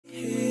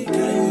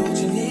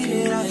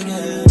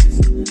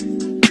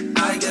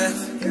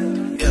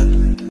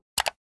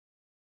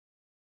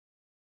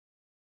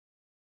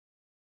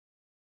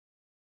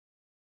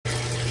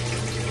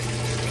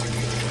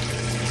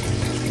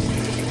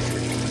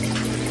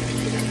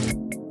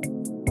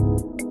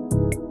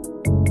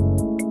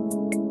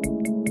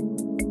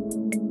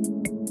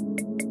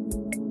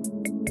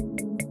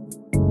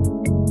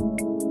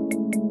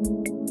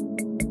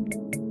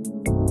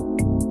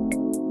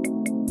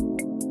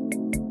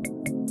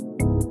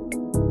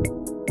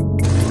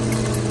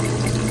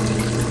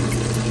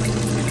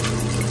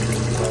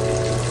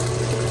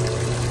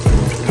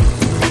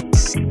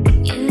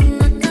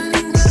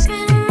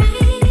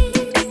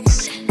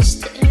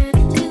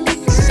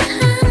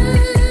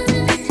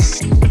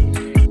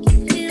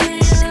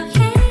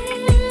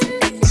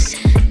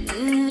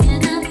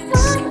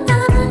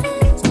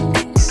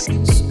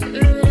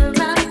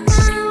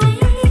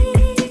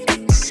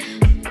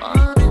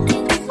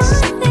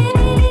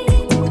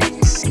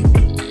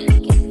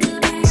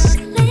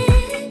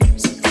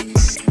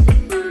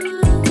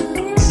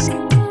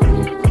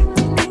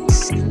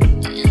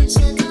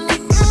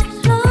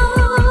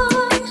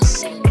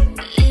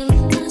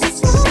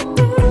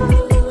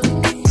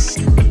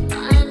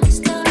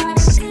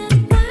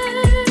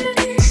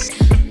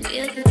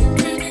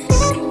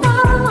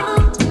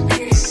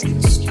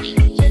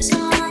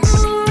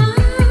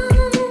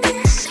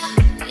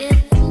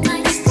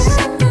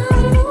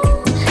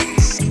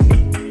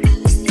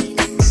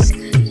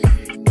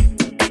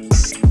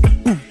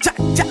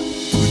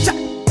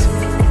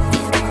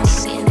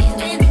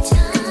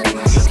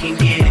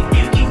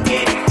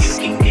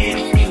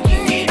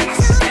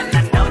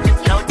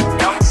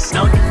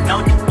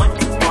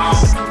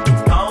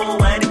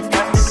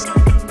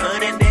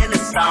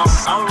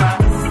Alright.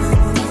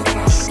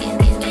 You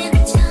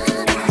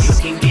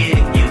can get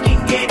it, you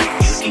can get it,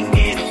 you can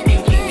get it, you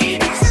can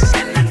get it.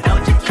 And I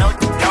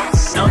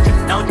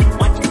know you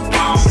what you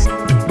want.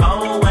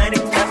 Oh, what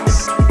it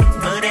just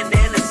put it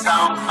in the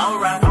song.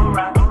 Alright,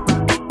 alright.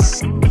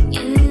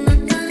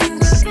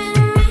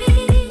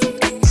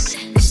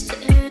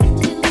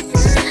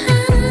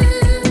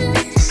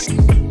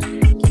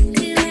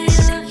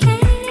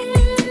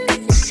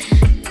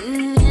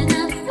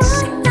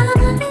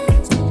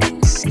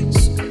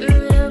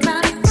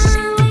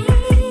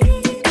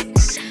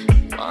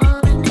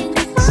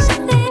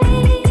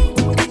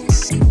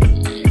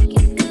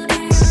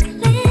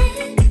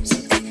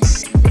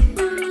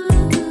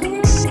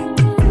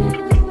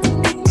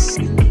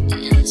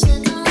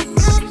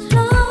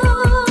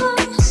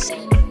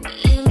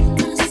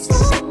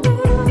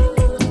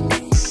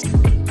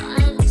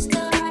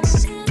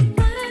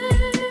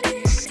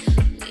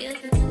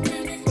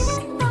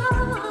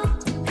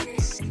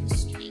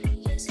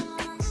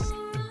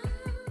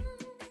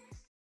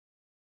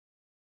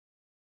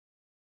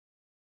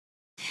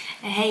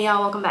 Hey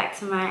y'all, welcome back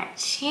to my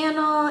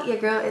channel. Your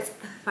girl is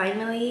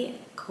finally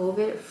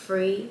COVID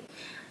free.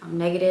 I'm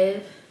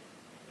negative.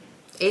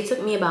 It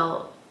took me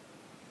about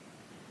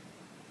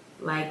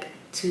like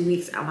 2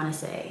 weeks, I want to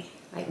say,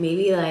 like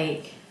maybe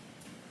like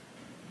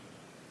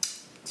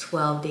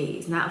 12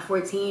 days, not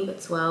 14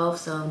 but 12,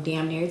 so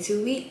damn near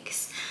 2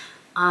 weeks.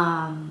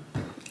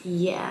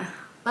 Yeah,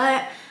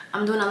 but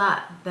I'm doing a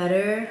lot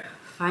better.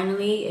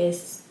 Finally,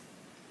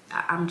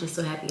 I'm just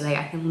so happy. Like,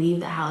 I can leave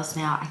the house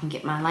now. I can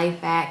get my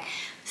life back.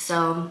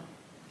 So,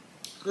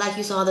 like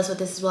you saw, this what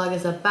this vlog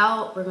is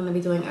about. We're gonna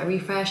be doing a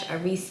refresh, a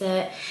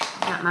reset.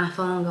 Got my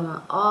phone going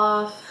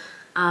off.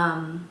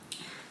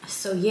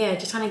 So yeah,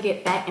 just trying to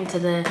get back into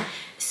the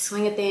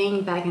swing of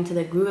things, back into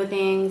the groove of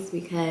things,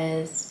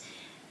 because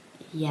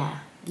yeah,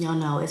 y'all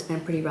know it's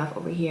been pretty rough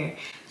over here.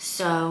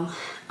 So,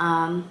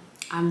 I'm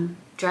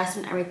dressed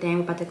and everything.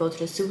 We're about to go to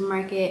the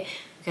supermarket.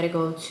 We gotta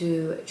go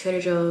to Trader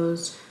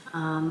Joe's,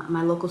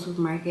 my local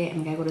supermarket, and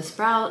we gotta go to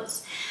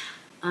Sprouts.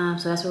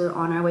 So that's what we're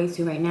on our way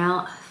to right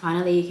now.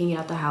 Finally, you can get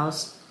out the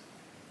house.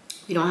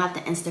 You don't have to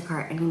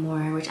Instacart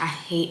anymore, which I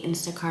hate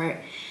Instacart.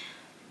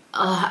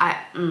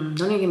 Don't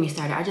even get me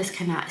started. I just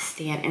cannot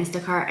stand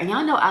Instacart. And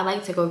y'all know I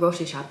like to go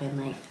grocery shopping.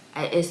 Like,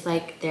 it's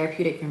like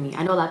therapeutic for me.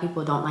 I know a lot of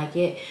people don't like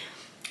it,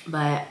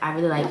 but I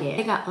really like it. I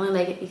think I only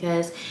like it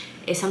because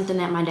it's something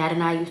that my dad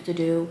and I used to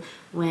do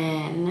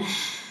when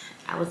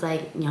I was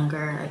like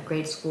younger, like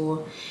grade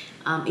school,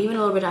 even a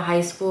little bit of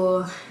high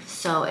school.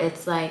 So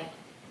it's like,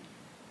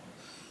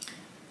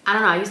 I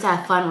don't know, I used to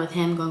have fun with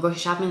him going grocery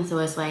shopping, so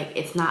it's like,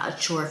 it's not a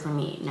chore for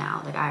me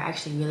now. Like, I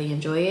actually really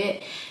enjoy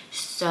it.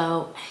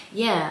 So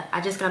yeah, I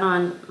just got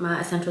on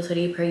my Essentials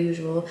hoodie per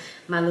usual,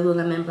 my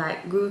Lululemon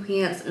black groove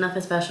pants,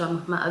 nothing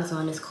special. My Uggs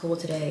on. It's cold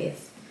today.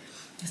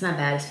 It's not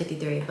bad, it's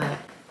 53, but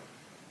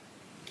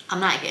I'm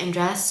not getting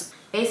dressed.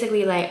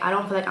 Basically, like, I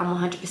don't feel like I'm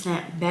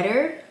 100%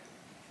 better,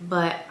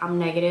 but I'm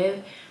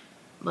negative,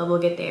 but we'll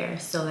get there.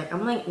 So like,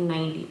 I'm like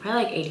 90,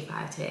 probably like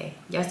 85 today.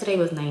 Yesterday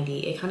was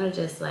 90. It kind of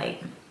just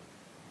like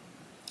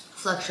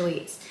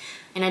fluctuates,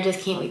 and I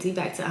just can't wait to be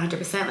back to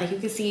 100%. Like, you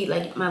can see,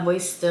 like, my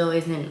voice still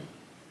isn't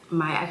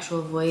my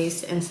actual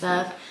voice and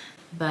stuff,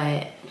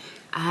 but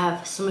I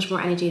have so much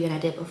more energy than I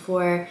did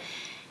before,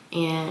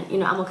 and you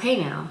know, I'm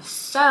okay now.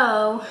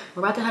 So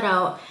we're about to head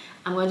out.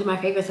 I'm going to do my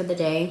favorites of the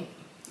day.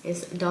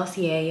 It's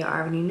Dossier, you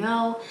already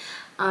know.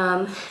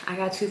 I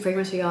got 2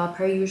 fragrances for y'all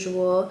per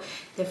usual.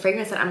 The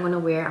fragrance that I'm going to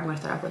wear, I'm going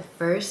to start off with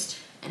first,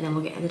 and then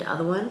we'll get into the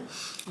other one.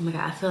 Oh my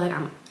god, I feel like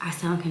I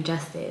sound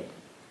congested.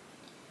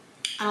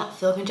 I don't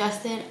feel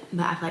congested,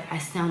 but I feel like I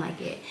sound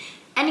like it.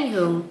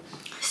 Anywho,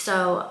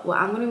 so what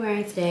I'm going to be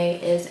wearing today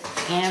is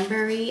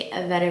Ambery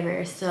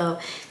Vetiver. So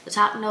the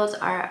top notes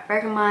are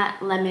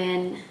bergamot,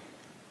 lemon.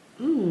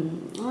 I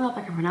don't know if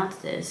I can pronounce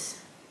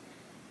this.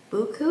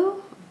 Buchu?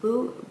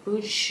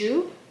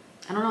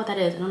 I don't know what that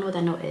is. I don't know what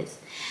that note is.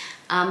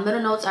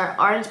 Middle notes are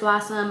orange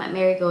blossom,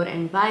 marigold,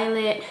 and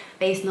violet.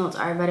 Base notes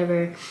are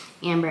vetiver,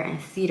 amber, and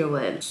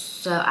cedarwood.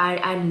 So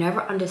I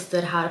never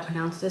understood how to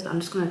pronounce this. I'm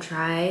just gonna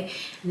try.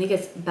 I think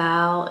it's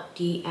Bal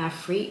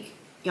d'Afrique.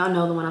 Y'all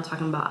know the one I'm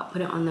talking about. I'll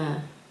put it on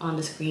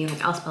the screen.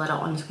 Like, I'll spell it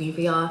out on the screen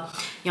for y'all.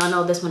 Y'all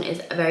know this one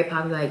is very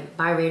popular. Like,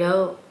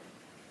 Byredo.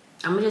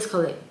 I'm gonna just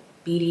call it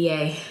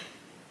BDA.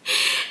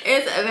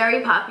 It's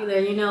very popular.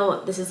 You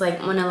know, this is like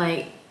one of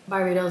like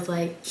Byredo's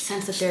like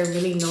scents that they're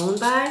really known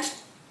by.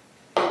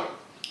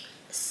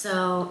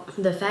 So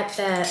the fact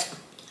that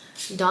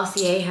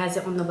Dossier has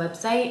it on the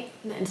website,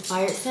 the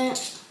inspired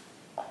scent,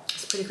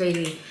 it's pretty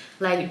crazy.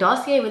 Like,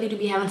 Dossier really do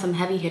be having some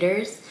heavy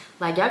hitters.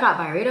 Like, y'all got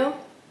Byredo,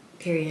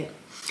 period.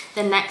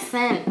 The next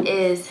scent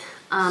is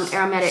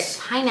aromatic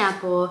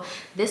pineapple.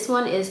 This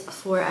one is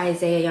for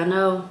Isaiah. Y'all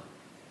know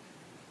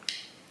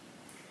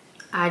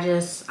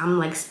I'm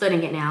like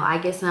splitting it now. I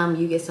get some,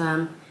 you get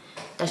some.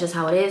 That's just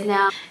how it is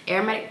now.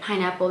 Aromatic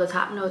pineapple. The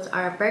top notes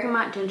are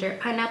bergamot, ginger,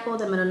 pineapple.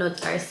 The middle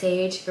notes are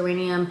sage,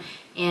 geranium,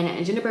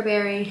 and juniper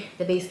berry.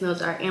 The base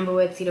notes are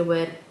amberwood,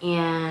 cedarwood,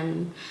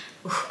 and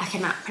I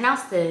cannot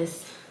pronounce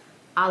this.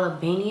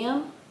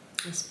 Olabanium.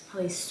 It's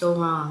probably so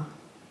wrong.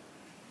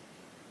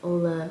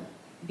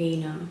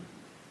 Olabanium,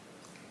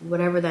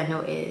 whatever that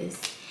note is.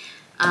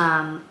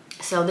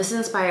 So this is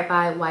inspired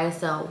by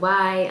YSL.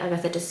 Like I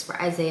said, this is for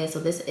Isaiah,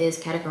 so this is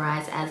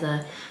categorized as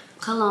a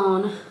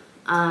cologne.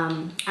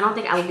 I don't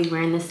think I would be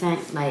wearing this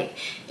scent. Like,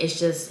 it's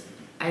just,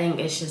 I think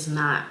it's just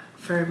not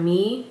for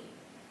me.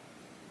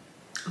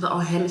 But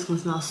on him, it's gonna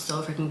smell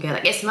so freaking good.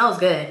 Like, it smells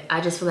good. I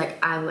just feel like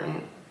I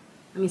wouldn't.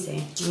 Let me see.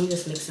 Let me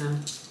just mix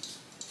them.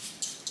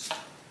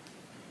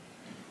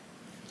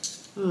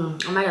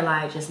 I might have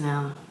lied just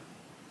now.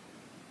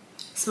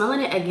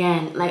 Smelling it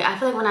again, like, I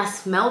feel like when I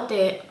smelled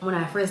it, when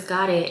I first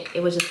got it,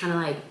 it was just kind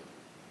of like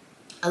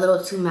a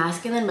little too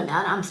masculine. But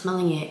now that I'm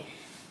smelling it,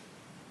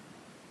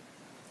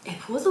 it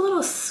feels a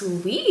little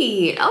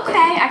sweet. Okay,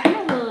 I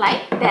kind of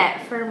like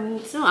that for me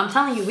too. I'm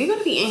telling you, we're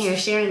gonna be in here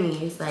sharing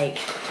these. Like,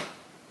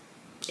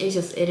 it's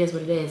just, it is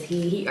what it is.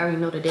 He already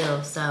know the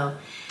deal. So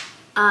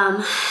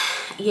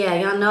yeah,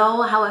 y'all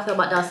know how I feel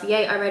about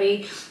Dossier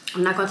already.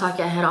 I'm not gonna talk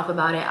your head off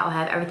about it. I'll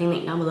have everything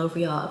linked down below for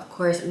y'all, of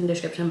course, in the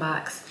description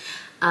box.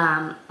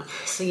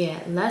 So yeah,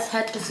 let's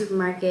head to the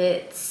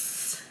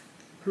supermarkets.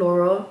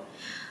 Floral.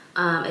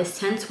 It's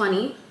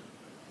 10:20.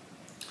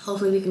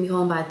 Hopefully we can be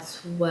home by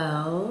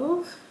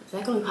 12. Is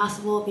that gonna be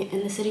possible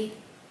in the city?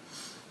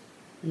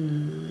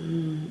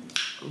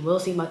 We'll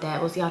see about that.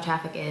 We'll see how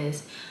traffic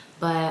is.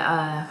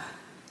 But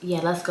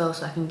yeah, let's go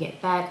so I can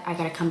get back. I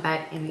gotta come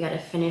back and we gotta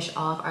finish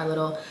off our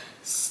little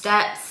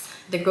steps.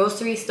 The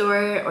grocery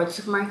store or the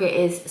supermarket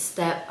is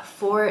step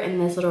 4 in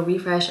this little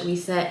refresh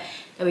reset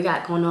that we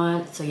got going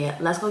on. So yeah,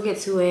 let's go get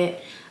to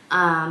it.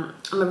 I'm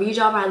gonna read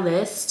y'all my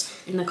list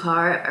in the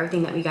car,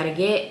 everything that we gotta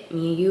get.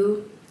 Me and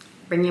you,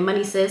 bring your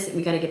money, sis.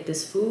 We gotta get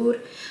this food.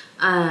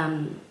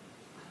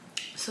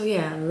 So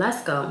yeah,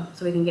 let's go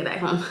so we can get back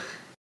home.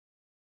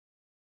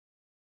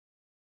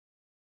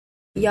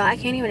 Y'all, I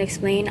can't even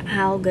explain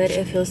how good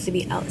it feels to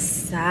be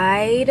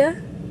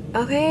outside.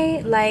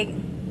 Okay, like,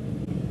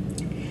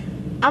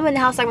 I'm in the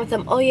house talking with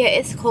them. Oh yeah,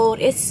 it's cold.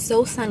 It's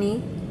so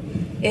sunny.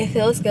 It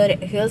feels good.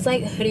 It feels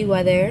like hoodie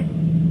weather.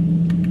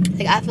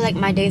 Like, I feel like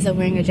my days of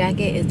wearing a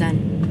jacket is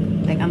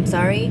done. Like, I'm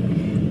sorry,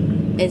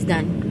 it's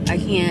done. I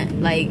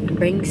can't, like,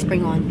 bring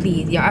spring on,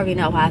 please. Y'all already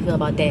know how I feel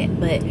about that.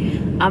 But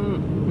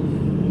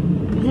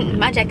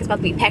my jacket's about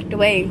to be packed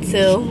away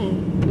until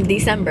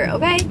December,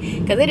 okay?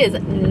 Because it is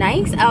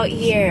nice out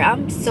here.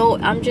 I'm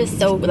just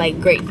so, like,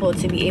 grateful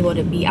to be able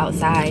to be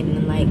outside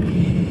and, like,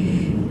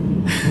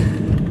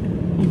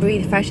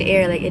 breathe fresh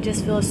air. Like, it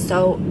just feels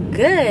so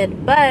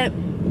good. But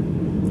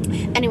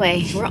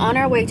anyway, we're on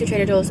our way to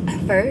Trader Joe's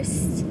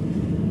first.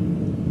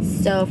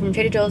 So from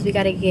Trader Joe's we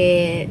gotta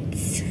get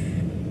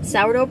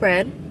sourdough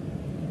bread.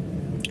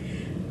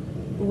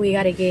 We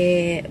gotta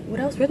get, what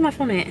else? Where's my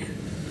phone at?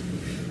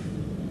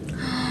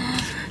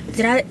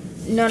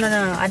 No,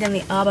 I didn't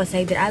leave. I was about to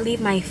say, did I leave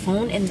my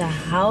phone in the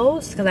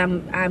house? Because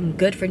I'm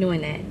good for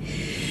doing that.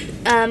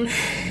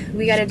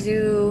 We gotta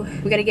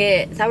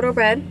get sourdough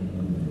bread,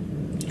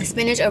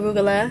 spinach,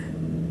 arugula,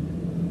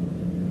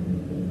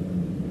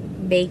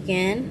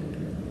 bacon,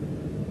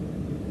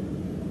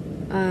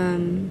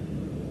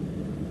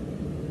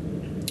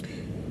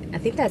 I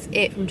think that's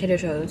it from Trader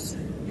Joe's.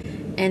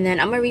 And then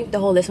I'm gonna read the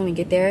whole list when we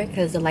get there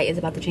because the light is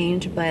about to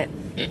change. But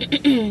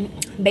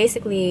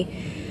basically,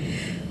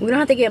 we don't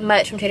have to get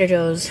much from Trader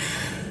Joe's,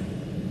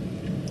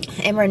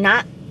 and we're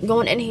not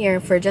going in here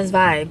for just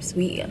vibes.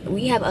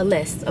 We have a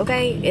list,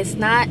 okay? It's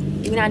not,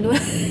 we're not doing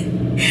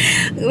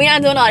we're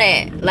not doing all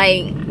that.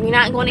 Like, we're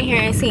not going in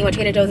here and seeing what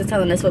Trader Joe's is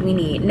telling us what we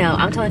need. No,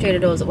 I'm telling Trader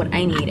Joe's what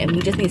I need, and we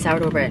just need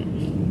sourdough bread,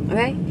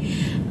 okay?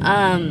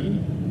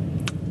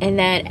 And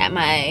then at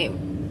my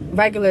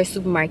regular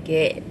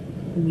supermarket,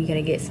 we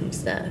gotta get some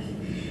stuff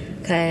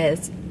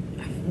because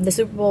the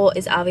Super Bowl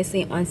is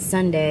obviously on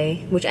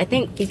Sunday, which I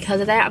think because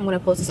of that I'm gonna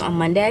post this on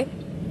Monday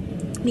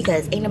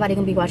because ain't nobody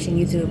gonna be watching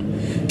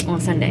YouTube on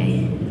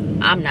Sunday.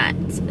 I'm not.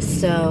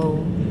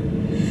 So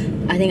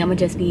I think I'm gonna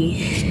just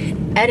be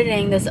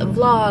editing this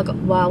vlog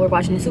while we're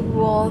watching the Super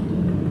Bowl.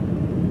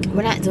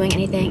 We're not doing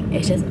anything.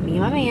 It's just me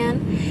and my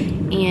man,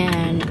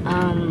 and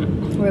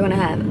we're gonna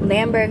have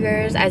lamb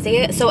burgers.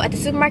 Isaiah, so at the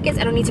supermarkets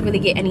I don't need to really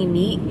get any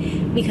meat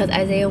because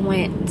Isaiah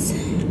went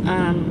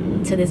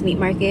to this meat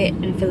market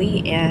in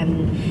Philly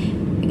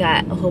and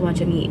got a whole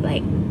bunch of meat,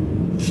 like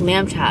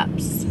lamb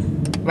chops,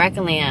 rack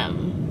of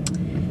lamb,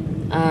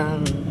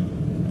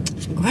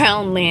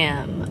 ground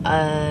lamb,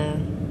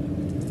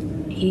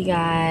 he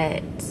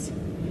got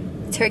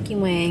turkey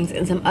wings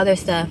and some other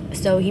stuff.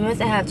 So he wants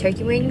to have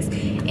turkey wings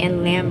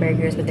and lamb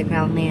burgers with the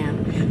ground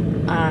lamb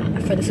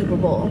for the Super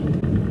Bowl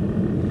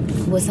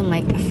with some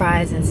like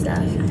fries and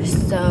stuff.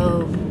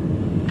 So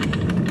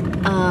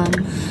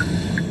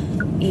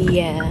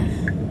yeah,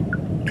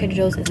 Trader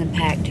Joe's isn't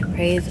packed,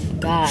 praise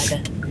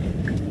God.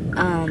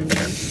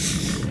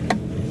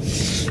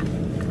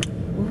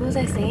 What was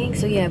I saying?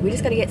 So yeah, we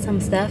just gotta get some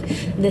stuff.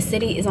 The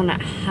city is on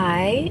a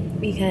high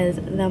because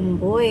them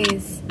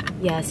boys,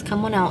 yes,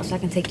 come on out so I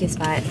can take your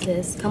spot,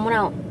 sis. Come on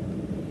out.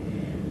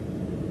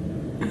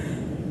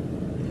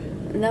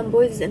 them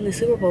boys is in the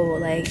Super Bowl.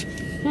 Like,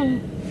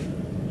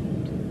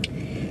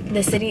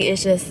 the city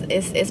is just,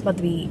 it's about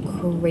to be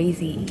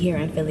crazy here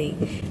in Philly,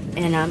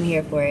 and I'm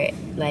here for it.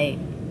 Like,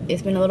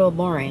 it's been a little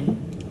boring,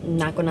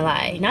 not gonna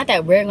lie. Not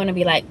that we're gonna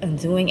be like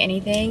doing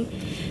anything,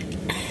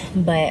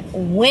 but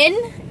when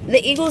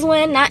the Eagles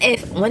win, not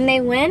if, when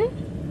they win,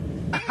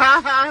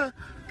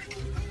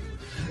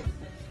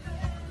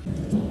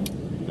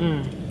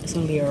 it's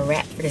gonna be a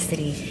wrap for the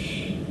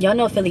city. Y'all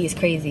know Philly is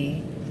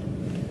crazy.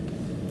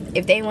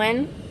 If they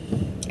win,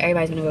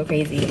 everybody's gonna go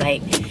crazy.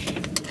 Like,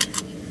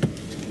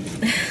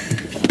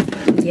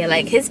 yeah,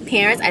 like his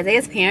parents,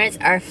 Isaiah's parents,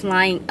 are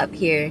flying up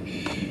here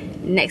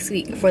next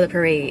week for the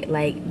parade.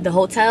 Like, the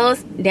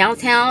hotels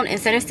downtown in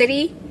Center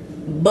City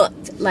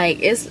booked. Like,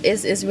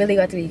 it's really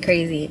about to be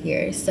crazy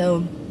here.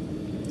 So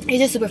it's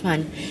just super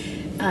fun.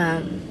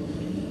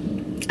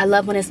 I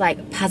love when it's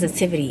like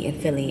positivity in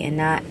Philly and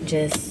not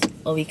just,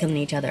 oh, we killing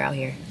each other out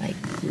here. Like,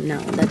 no,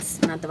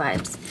 that's not the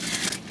vibes.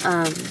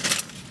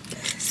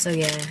 So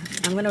yeah,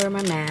 I'm gonna wear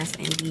my mask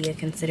and be a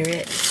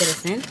considerate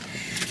citizen,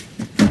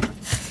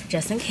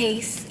 just in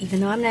case,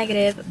 even though I'm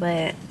negative,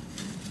 but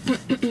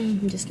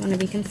just want to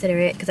be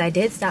considerate, because I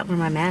did stop wearing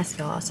my mask,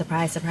 y'all.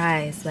 Surprise,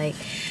 surprise. Like,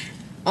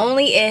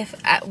 only if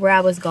where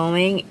I was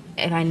going,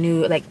 if I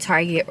knew, like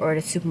Target or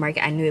the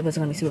supermarket, I knew it was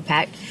going to be super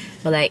packed.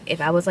 But like, if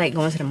I was like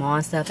going to the mall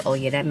and stuff, oh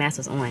yeah, that mask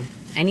was on.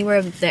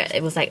 Anywhere that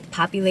it was like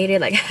populated,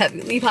 like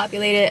heavily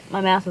populated, my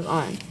mask was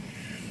on.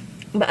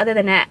 But other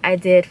than that, I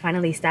did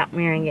finally stop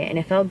wearing it, and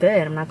it felt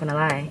good. I'm not gonna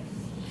lie,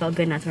 it felt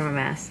good not to wear my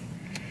mask.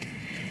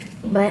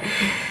 But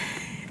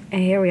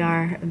and here we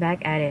are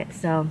back at it.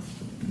 So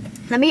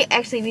let me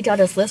actually read y'all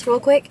this list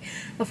real quick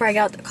before I get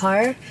out the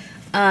car.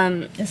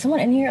 There's someone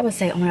in here. I would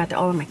say, oh my god, they're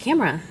all on my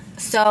camera.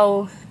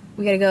 So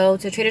we gotta go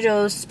to Trader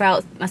Joe's,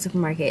 Sprouts, my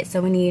supermarket.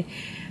 So we need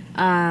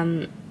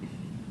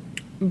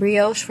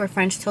brioche for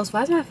French toast.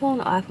 Why is my phone?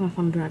 Oh, I put my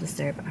phone on Do Not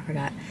Disturb. I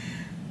forgot.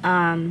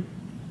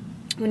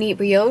 We need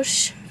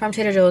brioche from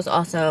Trader Joe's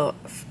also,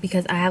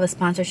 because I have a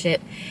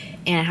sponsorship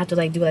and I have to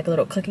like do like a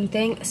little cooking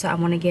thing. So I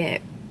want to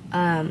get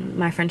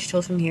my French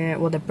toast from here.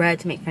 Well, the bread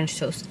to make French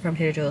toast from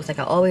Trader Joe's, like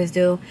I always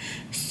do.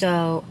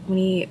 So we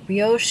need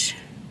brioche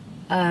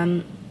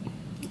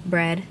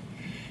bread,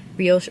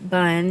 brioche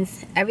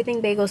buns,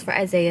 everything bagels for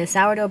Isaiah,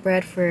 sourdough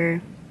bread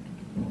for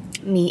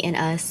me and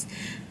us.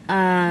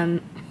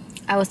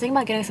 I was thinking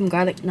about getting some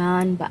garlic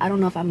naan, but I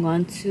don't know if I'm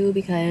going to,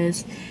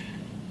 because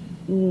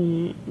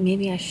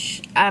maybe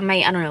I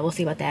might, I don't know, we'll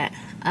see about that.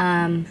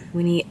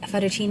 We need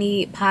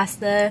fettuccine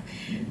pasta,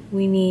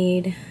 we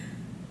need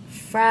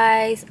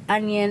fries,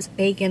 onions,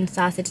 bacon,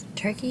 sausage,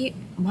 turkey.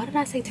 Why did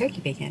I say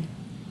turkey bacon?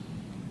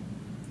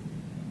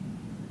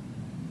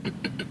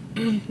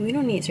 We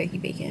don't need turkey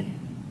bacon.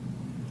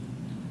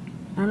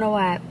 I don't know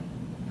why I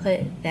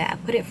put that. I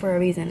put it for a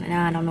reason.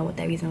 Now I don't know what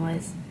that reason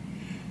was.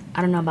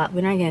 I don't know about,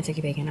 we're not getting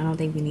turkey bacon. I don't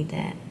think we need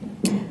that.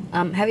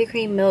 Heavy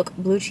cream milk,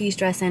 blue cheese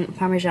dressing,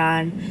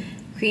 Parmesan,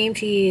 cream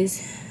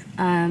cheese,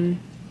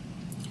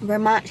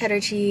 Vermont cheddar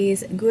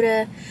cheese,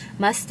 Gouda,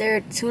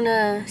 mustard,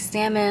 tuna,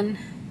 salmon,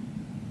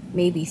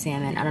 maybe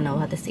salmon, I don't know,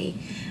 we'll have to see.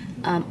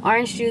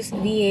 Orange juice,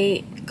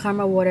 V8,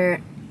 caramel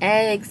water,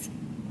 eggs,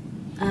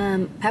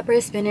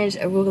 pepper, spinach,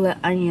 arugula,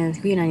 onions,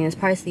 green onions,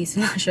 parsley,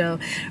 cilantro,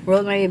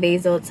 rosemary,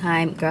 basil,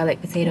 thyme, garlic,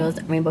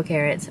 potatoes, rainbow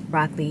carrots,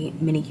 broccoli,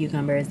 mini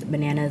cucumbers,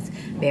 bananas,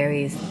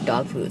 berries,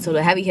 dog food. So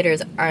the heavy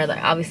hitters are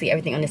like, obviously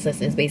everything on this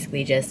list is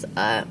basically just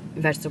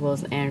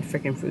vegetables and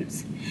freaking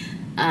fruits.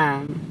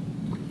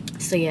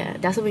 So yeah,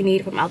 that's what we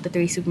need from out the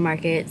 3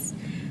 supermarkets.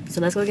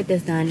 So let's go get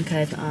this done,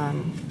 because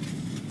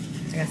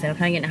like I said, I'm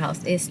trying to get in the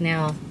house. It's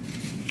now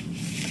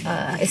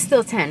it's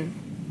still 10,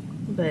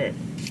 but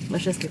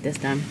let's just get this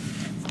done.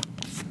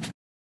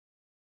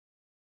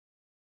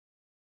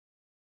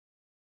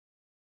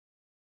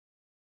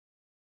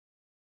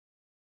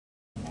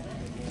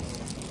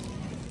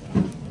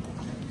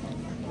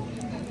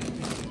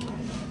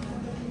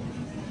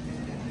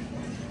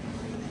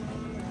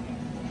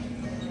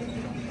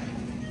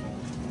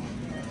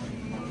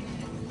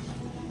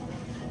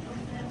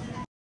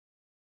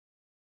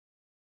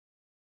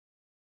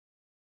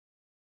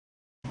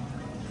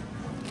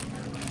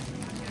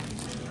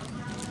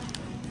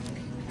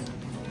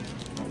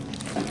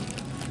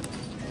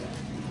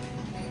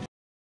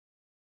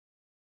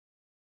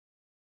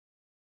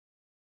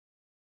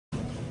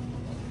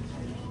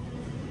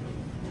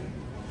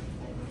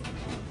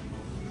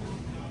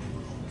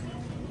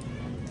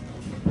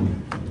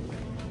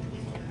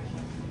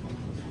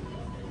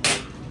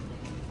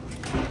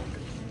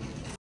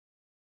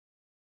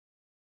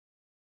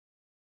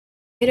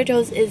 Trader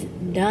Joe's is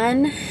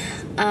done.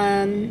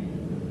 I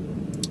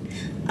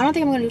don't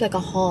think I'm gonna do like a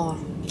haul,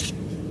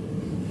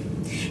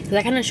 because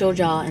I kind of showed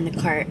y'all in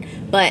the cart,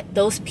 but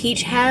those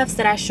peach halves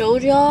that I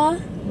showed y'all,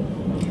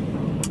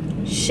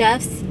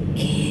 chef's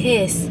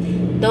kiss,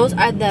 those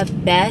are the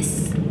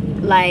best,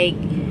 like,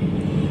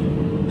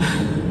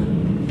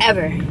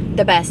 ever.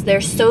 The best.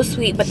 They're so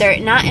sweet, but they're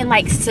not in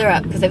like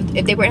syrup, because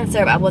if they were in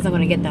syrup I wasn't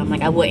gonna get them.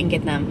 Like, I wouldn't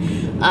get them.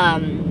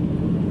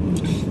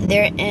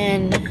 They're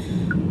in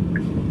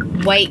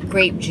white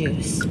grape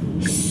juice.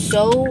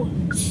 So,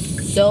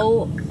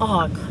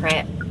 oh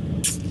crap.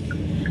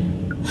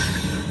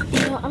 You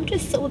know, I'm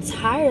just so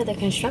tired of the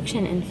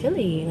construction in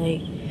Philly.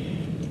 Like,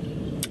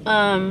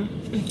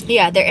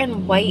 yeah, they're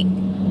in white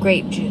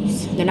grape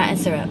juice. They're not in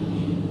syrup.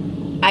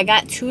 I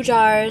got 2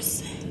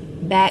 jars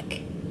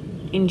back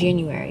in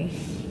January.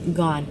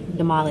 Gone,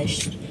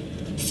 demolished.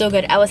 So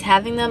good. I was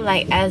having them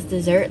like as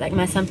dessert, like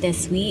my something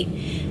sweet.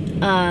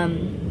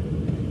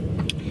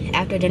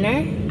 After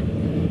dinner,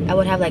 I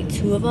would have like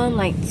 2 of them,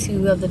 like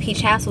 2 of the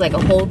peach halves, so like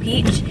a whole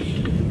peach.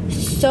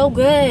 So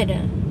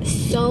good.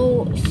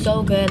 So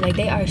good. Like,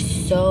 they are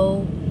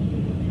so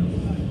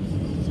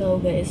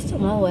good. It's still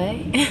my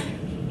way.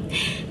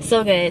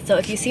 So good. So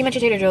if you see them at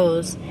your Trader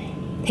Joe's,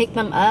 pick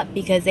them up,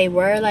 because they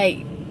were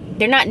like,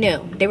 they're not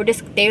new.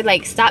 They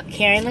like stopped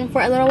carrying them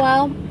for a little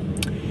while.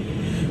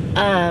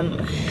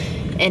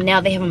 And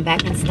now they have them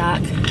back in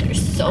stock. They're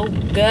so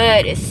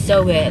good. It's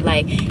so good.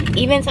 Like,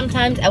 even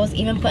sometimes I was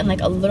even putting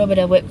like a little bit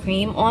of whipped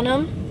cream on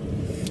them,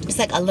 just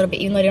like a little bit,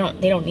 even though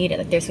they don't need it,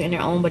 like they're sweet on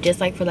their own, but just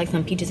like for like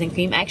some peaches and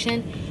cream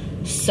action.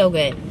 So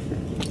good.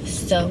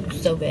 So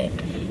good.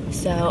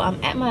 So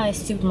I'm at my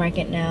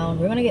supermarket now.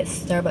 We're gonna get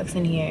Starbucks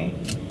in here.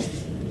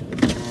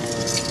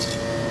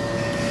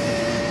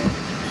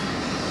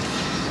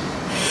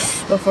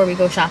 Before we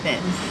go shopping.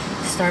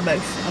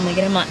 Starbucks. I'm gonna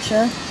get a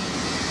matcha.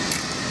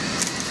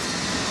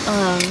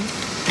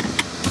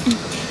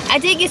 I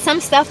did get some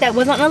stuff that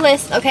wasn't on the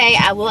list, okay?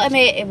 I will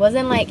admit, it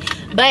wasn't like,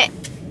 but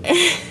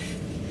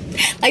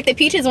like the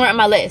peaches weren't on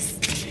my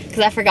list because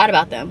I forgot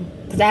about them,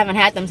 because I haven't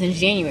had them since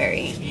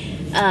January,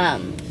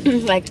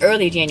 like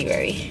early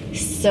January.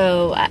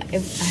 So I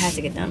had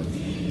to get them.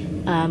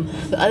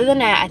 But other than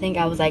that, I think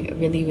I was like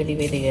really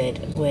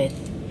good with.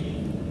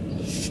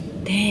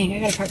 Dang, I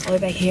gotta park all the way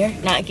back here,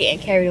 not getting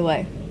carried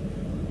away.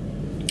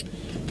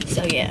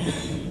 So yeah.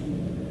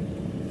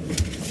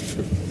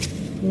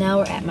 Now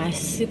we're at my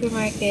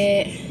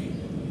supermarket.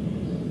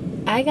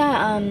 I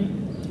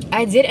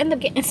did end up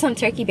getting some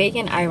turkey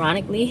bacon,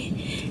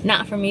 ironically.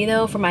 Not for me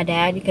though, for my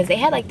dad, because they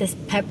had like this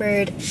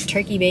peppered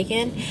turkey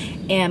bacon,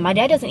 and my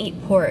dad doesn't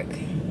eat pork.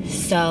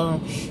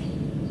 So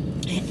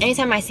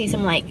anytime I see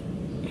some like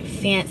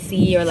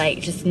fancy or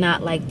like just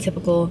not like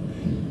typical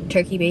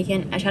turkey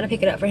bacon, I try to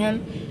pick it up for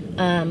him,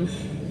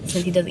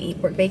 since he doesn't eat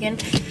pork bacon,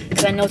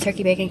 because I know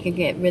turkey bacon can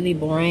get really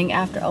boring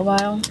after a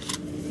while.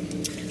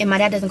 And my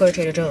dad doesn't go to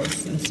Trader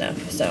Joe's and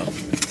stuff, so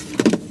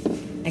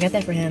I got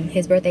that for him.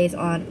 His birthday is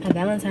on a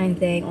Valentine's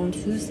Day on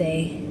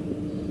Tuesday.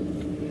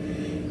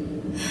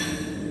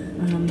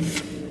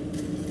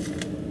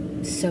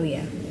 So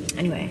yeah.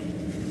 Anyway,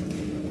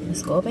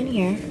 let's go up in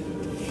here.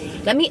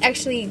 Let me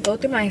actually go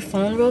through my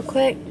phone real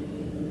quick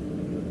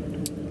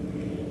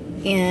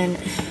and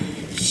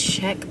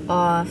check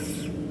off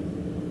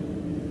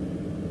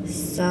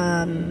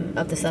some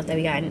of the stuff that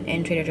we got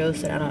in Trader Joe's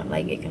so that I don't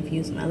like get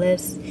confused with my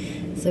list.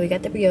 So we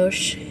got the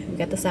brioche, we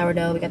got the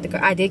sourdough, we got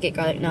the, I did get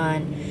garlic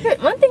naan.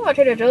 One thing about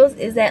Trader Joe's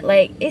is that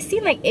like it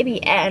seemed like it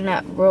be adding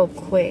up real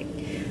quick.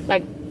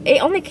 Like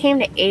it only came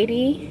to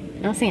 80.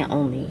 I'm saying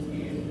only.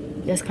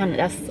 That's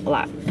a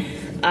lot.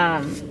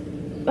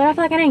 But I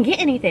feel like I didn't get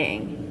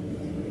anything.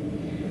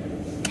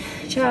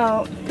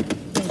 Ciao.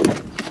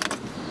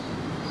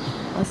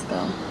 Let's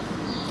go.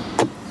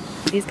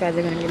 These guys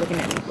are gonna be looking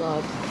at me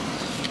vlog.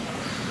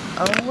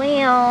 Oh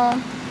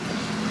well.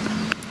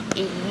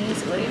 It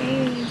is what it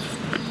is.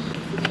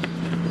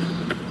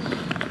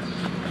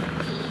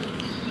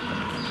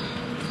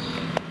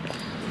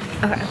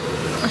 Okay,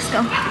 let's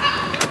go.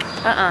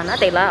 Not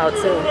they loud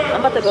too.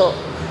 I'm about to go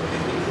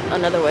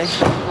another way.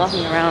 I'm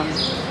walking around.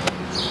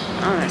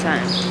 I don't have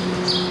time.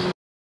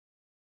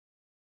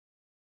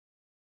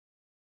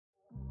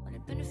 Only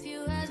been a few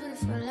hours, but it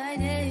felt like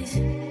days.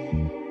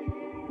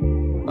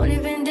 Only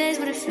been days,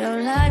 but it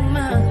felt like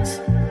months.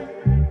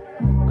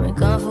 Been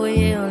gone for a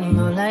year, only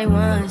know like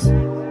once.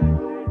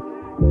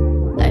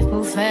 Life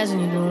moves fast when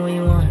you do what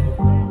you want.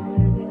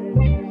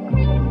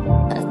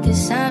 At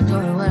this time,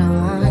 doing what I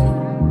want.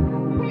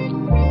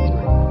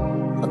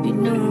 Hope you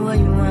doing what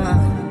you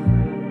want.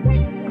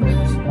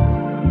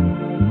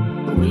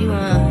 But what you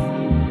want?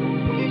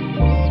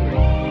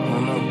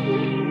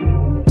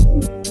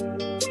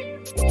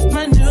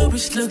 My new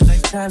bitch look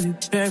like Halle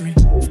Berry,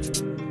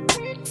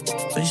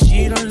 but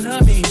she don't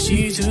love me,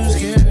 she too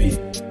scary.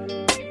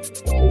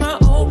 My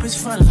old bitch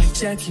front like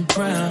Jackie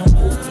Brown.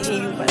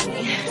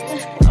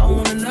 I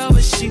wanna love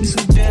her, she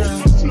too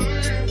down.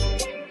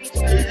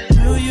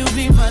 Will you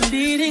be my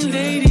leading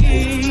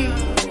lady?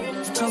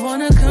 I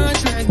want a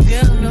contract,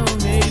 girl, no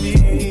maybe.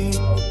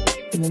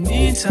 In the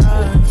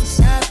meantime,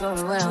 Decide for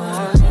what I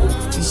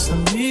want. it's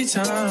some me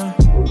time.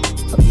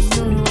 Hope you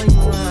doing what you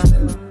want.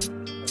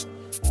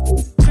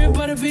 Crib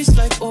by the beach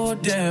like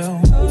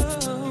Odell.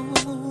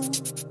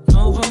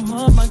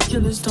 No, my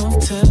killers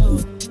don't tell.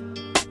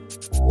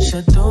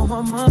 Shadow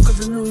my mom, cause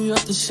I knew you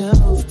off the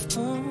shelf.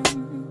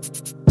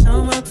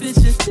 Now my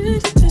bitch is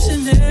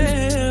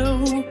Chanel.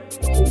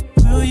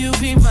 Will you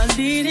be my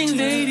leading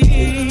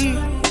lady?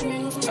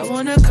 I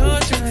want a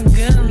contract,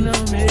 girl, no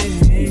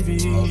maybe.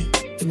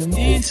 In the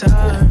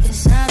meantime,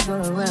 This time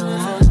going where I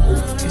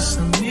want. get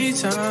some me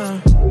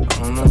time. I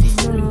don't know. You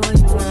know what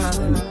you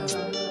want.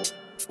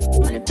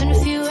 Only been a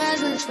few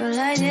hours, but it feel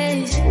like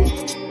days.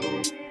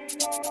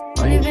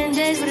 Only been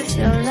days, but it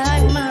feel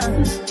like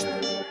months.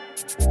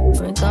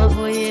 Been gone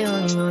for a year,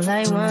 only know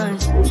like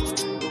once.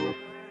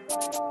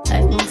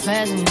 Life move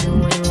fast and you do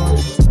what you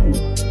want.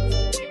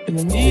 In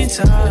the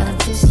meantime,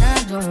 This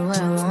time going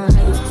where I want.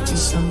 get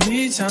some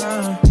me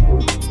time.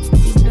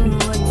 You know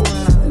what you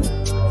want.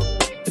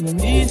 In the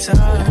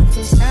meantime,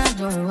 This time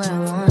going where I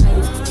want.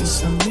 get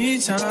some me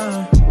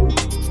time.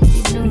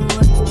 You know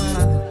what you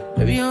want.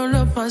 Maybe I don't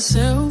love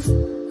myself,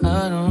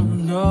 I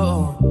don't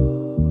know.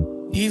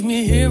 Leave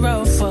me here,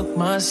 I'll fuck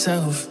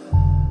myself.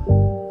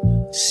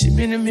 See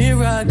me in the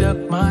mirror, I duck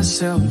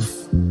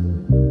myself.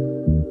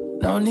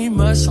 Don't need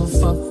much, so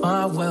fuck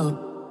my wealth.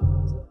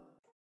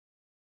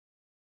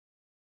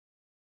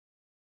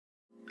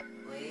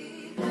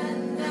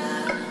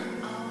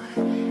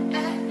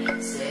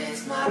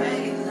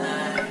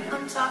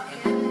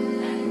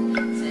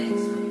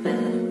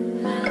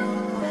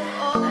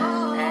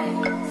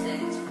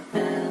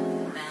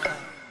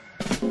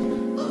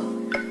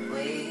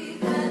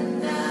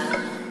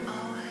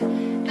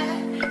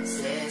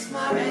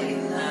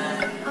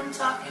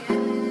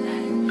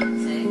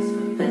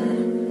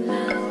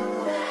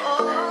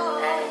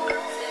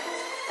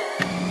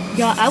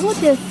 Y'all, I will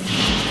just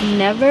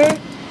never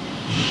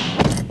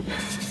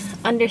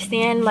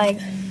understand like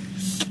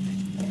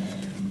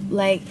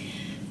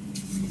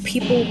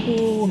people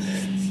who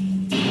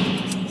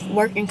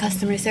work in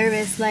customer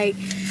service, like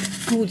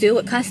who deal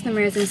with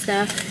customers and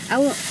stuff. I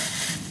will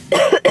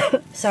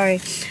sorry,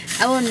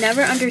 I will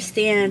never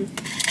understand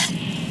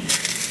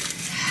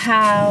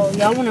how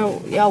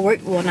y'all work.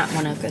 Well, not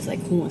wanna, because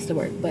like who wants to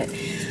work, but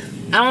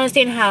I don't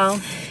understand how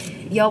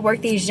y'all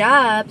work these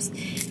jobs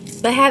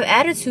but have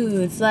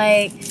attitudes.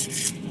 Like,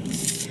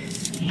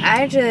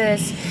 I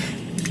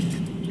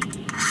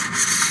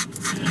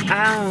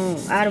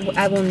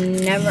will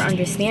never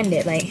understand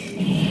it. Like,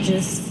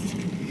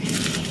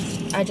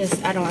 I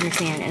don't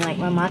understand. And like,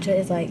 my matcha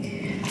is like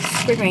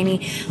super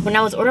grainy. When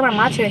I was ordering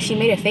my matcha, she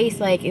made a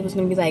face like it was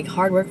gonna be like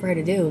hard work for her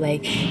to do.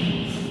 Like,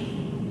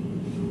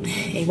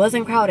 it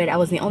wasn't crowded. I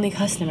was the only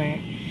customer.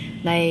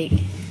 Like,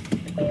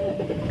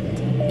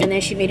 and then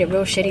she made it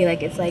real shitty.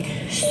 Like, it's like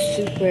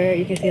super,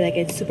 you can see like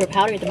it's super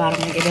powdery at the bottom.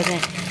 Like, it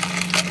doesn't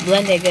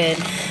blend it good.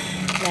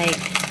 Like,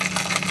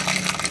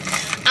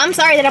 I'm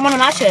sorry that I'm on a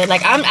matcha.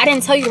 Like, I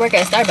didn't tell you to work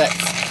at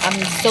Starbucks.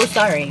 I'm so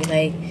sorry.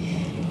 Like,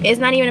 it's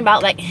not even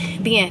about like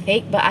being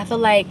fake, but I feel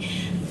like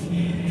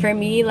for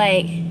me,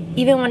 like,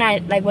 even when I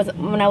was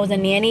a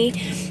nanny,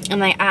 and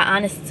like, I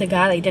honest to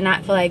God, like, did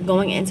not feel like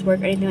going into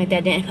work or anything like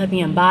that. Didn't feel like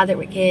being bothered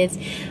with kids.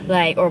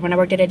 Like, or when I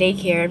worked at a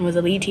daycare and was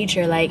a lead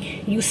teacher,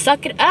 like, you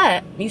suck it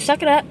up. You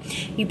suck it up.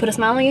 You put a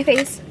smile on your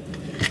face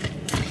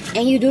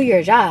and you do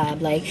your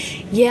job. Like,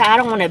 yeah, I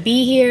don't want to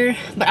be here,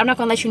 but I'm not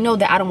gonna let you know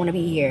that I don't want to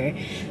be here.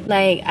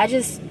 Like, I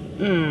just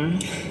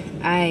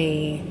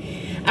I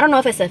don't know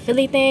if it's a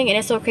Philly thing, and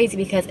it's so crazy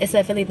because it's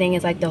a Philly thing.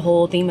 It's like the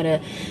whole theme of the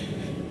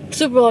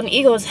Super Bowl and the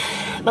Eagles,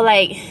 but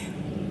like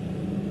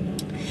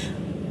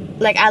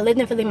I lived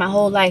in Philly my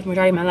whole life,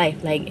 majority of my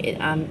life. Like,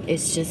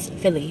 it's just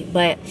Philly.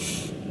 But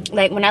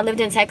like, when I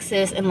lived in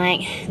Texas and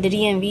like the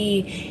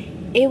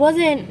DMV, it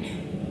wasn't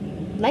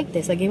like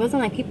this. Like, it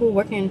wasn't like people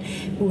working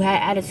who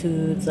had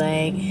attitudes,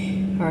 like,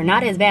 or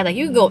not as bad. Like,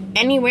 you could go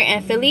anywhere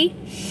in Philly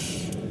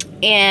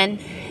and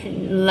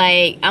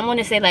like, I'm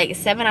gonna say like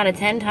 7 out of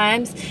 10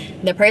 times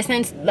the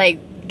person's like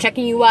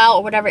checking you out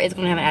or whatever is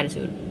gonna have an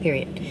attitude,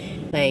 period.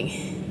 Like,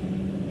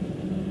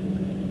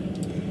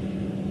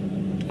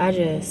 I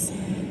just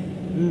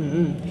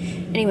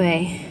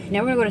anyway,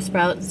 now we're gonna go to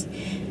Sprouts.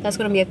 That's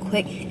gonna be a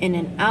quick in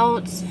and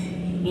out,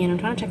 and I'm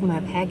trying to check my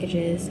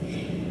packages.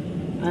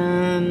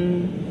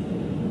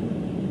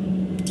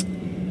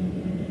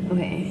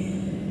 Okay,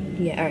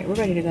 yeah, all right, we're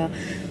ready to go.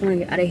 I'm gonna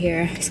get out of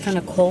here. It's kind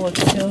of cold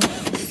still,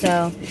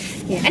 so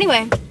yeah.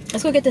 Anyway,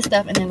 let's go get this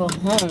stuff and then go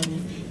home.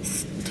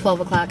 It's 12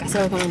 o'clock. I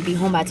said I was gonna be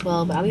home by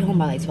 12, but I'll be home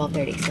by like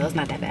 12:30, so it's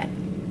not that bad.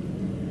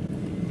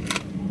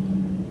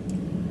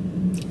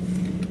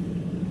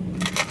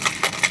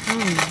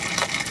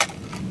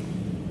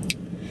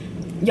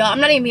 Y'all,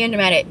 I'm not even being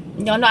dramatic.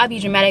 Y'all know I be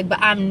dramatic, but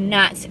I'm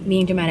not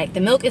being dramatic.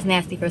 The milk is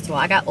nasty, first of all.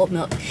 I got oat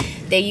milk.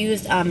 They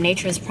used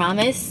Nature's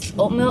Promise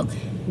oat milk.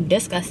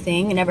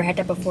 Disgusting. I never had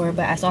that before,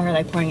 but I saw her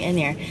like pouring it in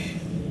there.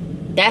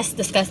 That's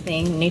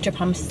disgusting. Nature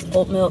Promise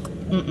oat milk.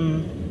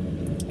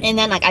 And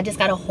then like, I just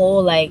got a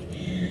whole like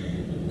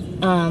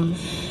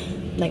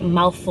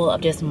mouthful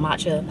of just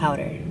matcha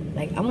powder.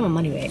 Like, I want my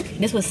money back.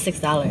 This was $6.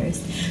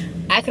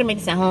 I could have made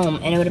this at home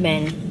and it would have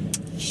been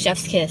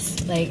chef's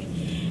kiss. Like,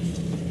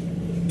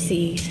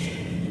 see,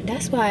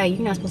 that's why you're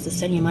not supposed to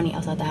send your money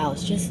outside the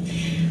house. Just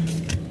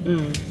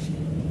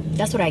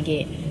that's what I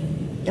get.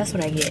 That's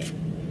what I get.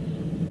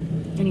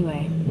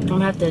 Anyway, I'm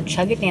gonna have to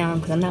chug it down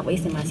because I'm not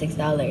wasting my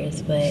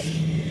 $6. But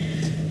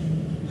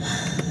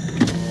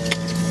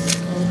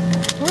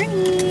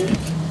morning.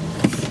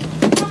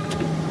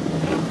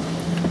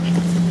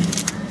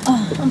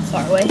 Oh,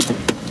 far away.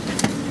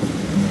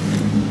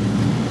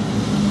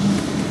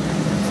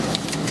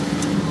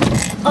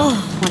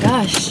 Oh my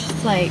gosh,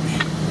 it's like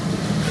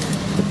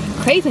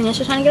craziness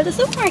just trying to get to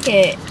the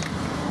supermarket.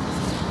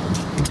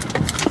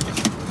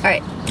 All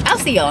right, I'll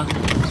see y'all.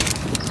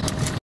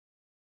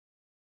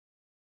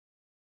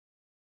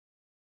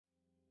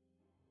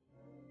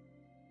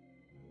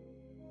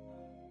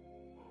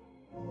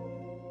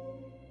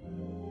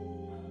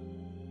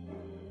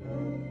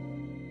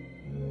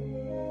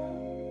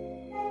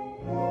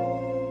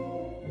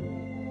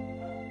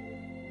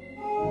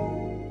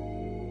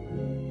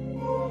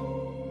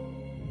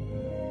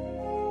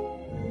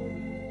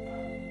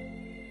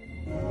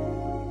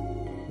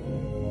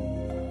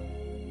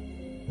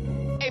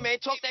 Hey man,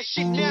 talk that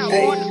shit now,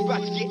 boy. It's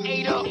about to get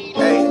ate up.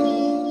 Hey,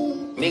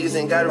 niggas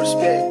ain't gotta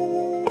respect.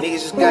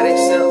 Niggas just gotta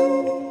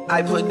accept.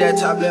 I put that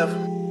top left.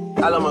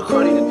 I love my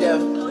cruddy to death.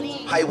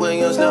 Hype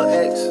Williams, no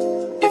X.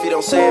 If you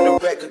don't say it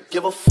direct, could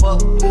give a fuck.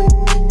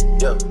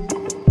 Yeah,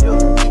 yeah.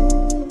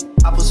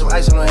 I put some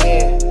ice on her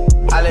hand.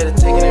 I let her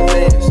take it in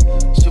advance.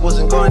 She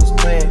wasn't going as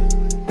planned.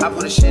 I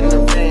put her shit in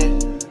the van.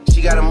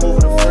 She gotta move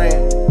with a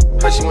friend.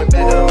 But she went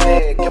back to her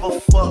man. Give a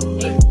fuck.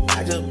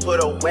 I just put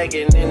a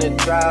wagon in the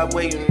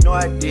driveway, you know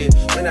I did.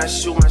 When I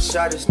shoot my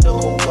shot, it's still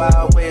a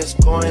wild way it's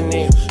going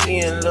in. Me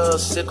and little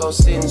sicko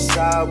sitting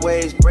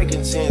sideways,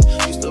 breaking sense.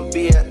 Used to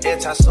be an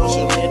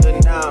antisocial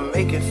nigga, now I'm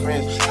making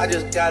friends. I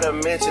just got a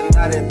mansion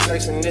out in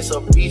Turks and it's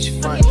a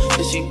beachfront.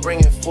 If she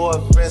bringing 4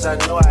 friends, I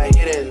know I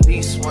hit at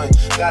least one.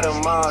 Got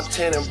them all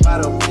tanning by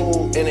the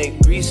pool and they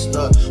greased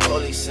up.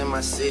 Police in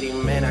my city,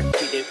 man, I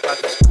keep their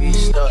pockets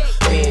greased up.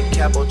 Me and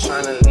Capo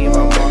trying to leave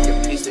our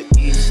marketplace to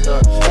Easter.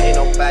 Ain't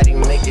nobody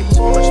making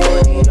too much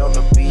money on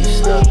the beach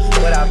stuff.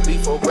 But I be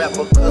for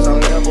rapper cause I'm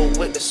never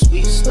with the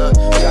sweet stuff.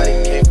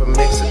 Johnny came from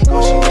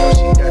Mexico, she know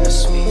she got the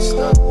sweet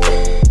stuff.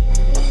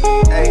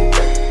 Hey,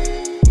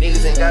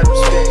 niggas ain't got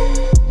respect.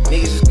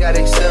 Niggas just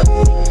gotta accept.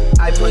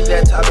 I put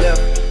that top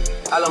left.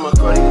 I love my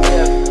cruddy to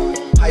death.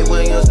 Hype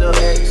Williams, Lil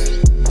X.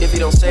 If you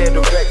don't say it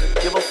direct,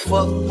 give a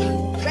fuck.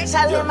 Flex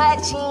all in my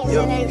jeans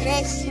and they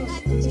vex you.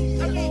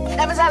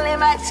 Diamonds all in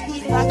my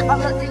teeth, I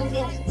come up in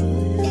there.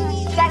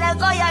 Gotta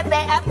go your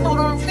back, I put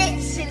on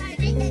flex.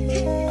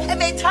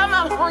 Every time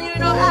I'm home, you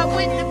know I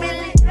win the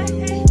billion.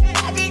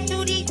 I did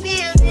do these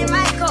deals in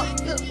my cup.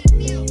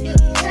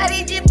 I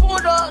did just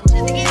pulled up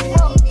just to get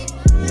fucked.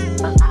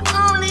 I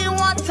only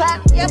want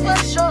top, yeah for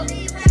sure.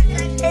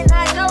 And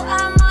I know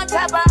I'm on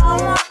top, but I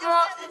want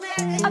more.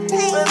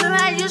 Remember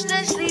I used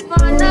to sleep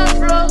on the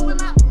floor.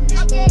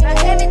 Now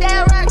every day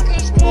I rock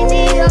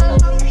Christian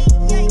up.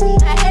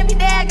 Now every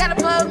day I gotta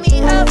put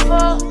me up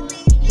for.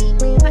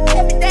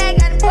 Every day I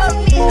gotta put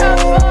me up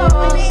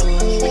for. I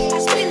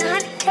spent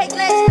 100K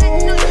last night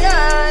in New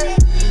York.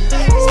 I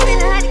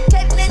spent 100K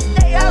next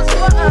day I was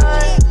one.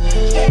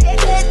 Yeah,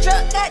 that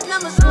truck got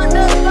numbers on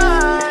the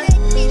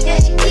board. Yeah,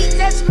 she keeps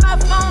touching my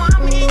phone,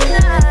 I'm in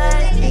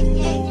line.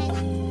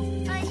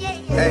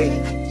 Hey,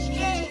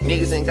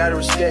 niggas ain't gotta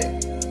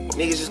respect.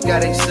 Niggas just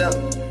gotta accept.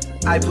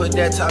 I put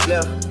that top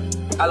left.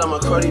 I love my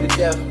cruddy to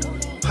death.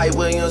 Hype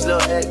Williams,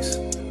 Lil X.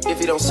 If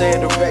you don't say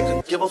it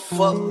direct, give a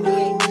fuck.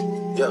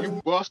 Yeah.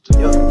 You busted.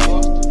 Yeah. You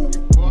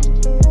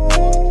busted. You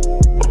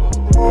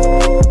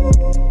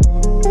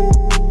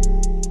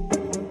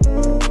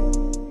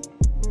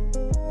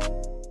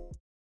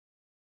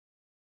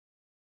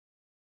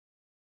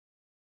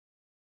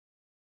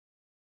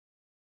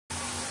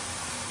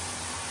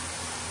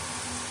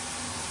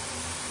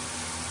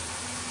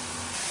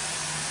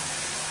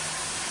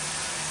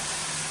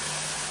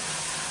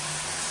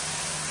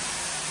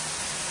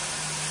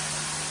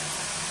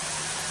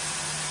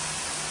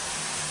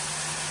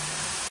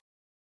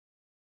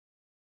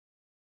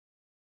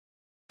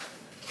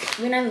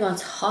We're not even gonna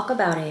talk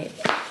about it.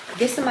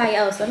 Get somebody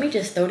else. Let me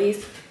just throw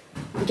these.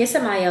 Get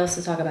somebody else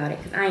to talk about it,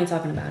 because I ain't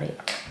talking about it.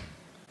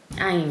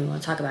 I ain't even gonna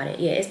talk about it.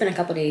 Yeah, it's been a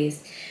couple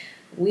days.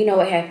 We know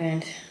what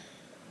happened.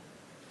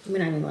 We're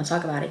not even gonna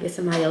talk about it. Get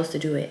somebody else to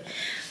do it.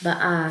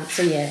 But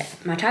so yeah,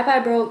 my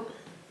tripod broke.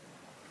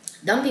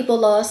 Dumb people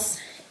lost,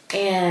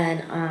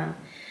 and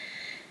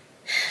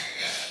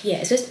yeah,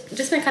 it's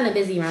just been kind of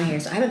busy around here.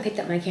 So I haven't picked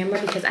up my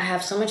camera because I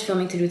have so much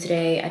filming to do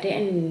today. I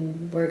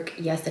didn't work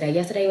yesterday.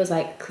 Yesterday was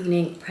like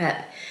cleaning,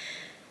 prep,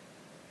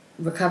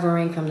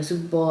 recovering from the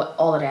Super Bowl,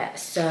 all of that.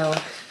 So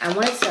I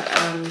wanted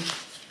to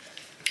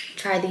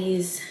try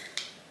these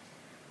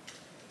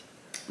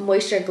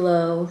Moisture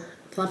Glow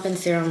Plumping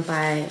Serum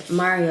by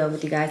Mario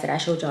with you guys that I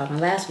showed y'all in my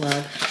last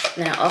vlog.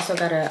 And then I also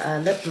got a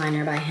lip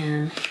liner by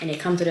him, and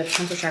it comes with a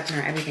pencil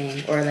sharpener,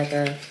 everything, or like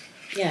a,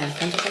 yeah,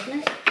 pencil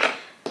sharpener.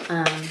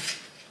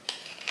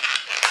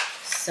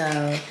 So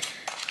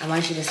I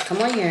want you to just come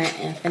on here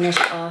and finish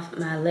off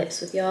my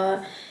lips with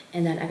y'all,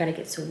 and then I gotta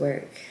get to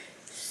work.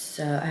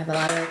 So I have a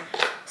lot of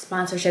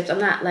sponsorships. I'm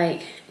not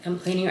like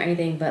complaining or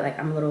anything, but like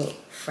I'm a little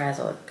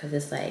frazzled because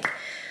it's like,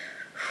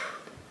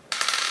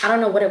 I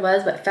don't know what it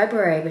was, but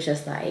February was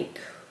just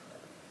like,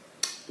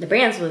 the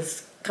brands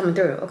was coming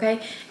through,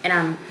 okay? And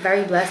I'm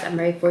very blessed. I'm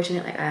very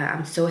fortunate. Like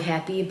I'm so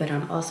happy, but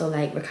I'm also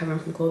like recovering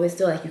from COVID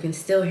still. Like you can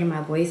still hear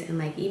my voice, and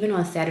like even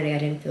on Saturday I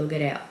didn't feel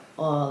good at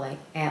all, like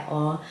at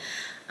all.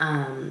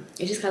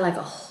 It just got like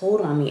a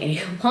hold on me, and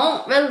it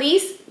won't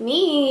release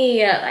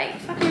me. Like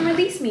fucking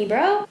release me,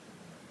 bro.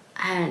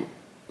 I had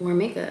more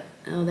makeup.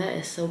 Oh, that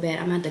is so bad.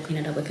 I'm gonna have to clean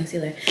it up with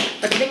concealer.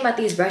 But the thing about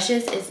these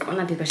brushes is, well,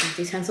 not these brushes,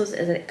 these pencils,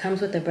 is that it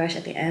comes with the brush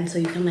at the end, so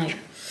you can like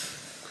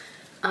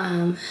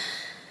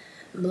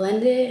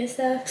blend it and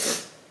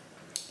stuff.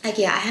 Like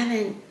yeah, I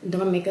haven't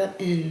done makeup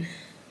in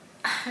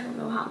I don't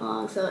know how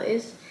long, so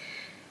it's,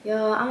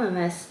 yo, I'm a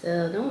mess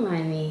still. Don't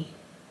mind me.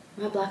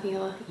 Am I blocking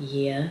y'all?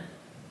 Yeah.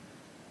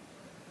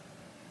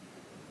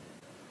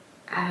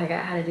 I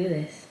forgot how to do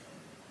this.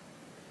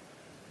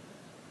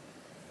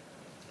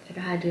 I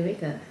forgot how to do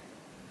makeup.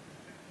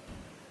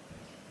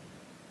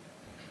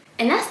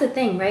 And that's the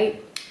thing,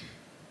 right?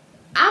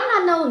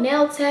 I'm not no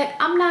nail tech.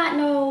 I'm not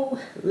no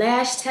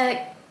lash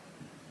tech,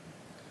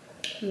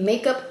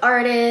 makeup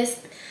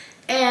artist.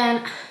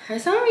 And for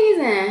some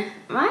reason,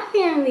 my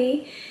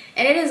family,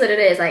 and it is what it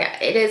is. Like,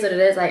 it is what it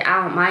is. Like,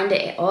 I don't mind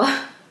it at all.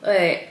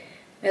 But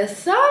for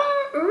some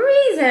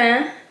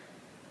reason,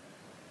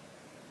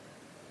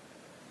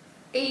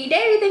 they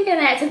be thinking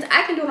that since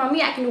I can do it on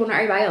me, I can do it on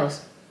everybody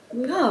else.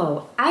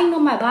 No, I know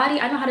my body.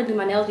 I know how to do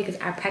my nails because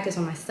I practice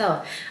on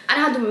myself. I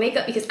know how to do my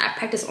makeup because I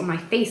practice on my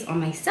face, on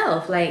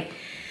myself. Like,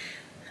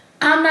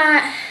 I'm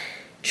not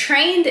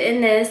trained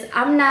in this.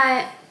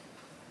 I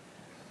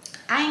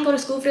ain't go to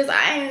school for this.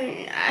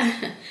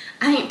 I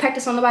ain't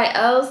practice on nobody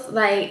else.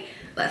 Like,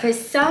 but for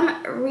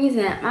some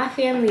reason, my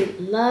family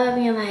love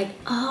me. Like,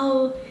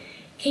 oh,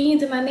 can you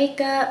do my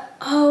makeup?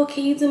 Oh,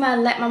 can you do my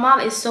my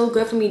mom is so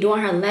good for me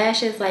doing her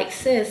lashes. Like,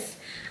 sis,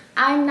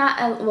 I'm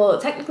not,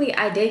 well, technically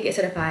I did get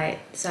certified,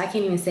 so I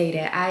can't even say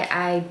that.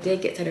 I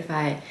did get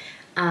certified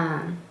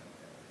and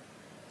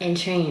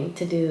trained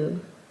to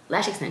do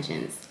lash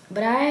extensions,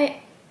 but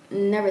I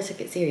never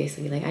took it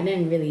seriously. Like, I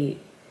didn't really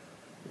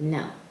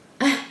know.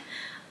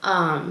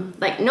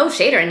 Like, no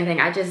shade or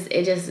anything. I just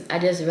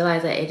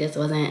realized that it just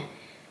wasn't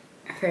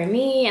for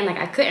me, and like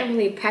I couldn't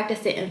really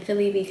practice it in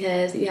Philly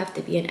because you have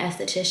to be an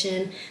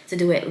esthetician to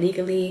do it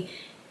legally,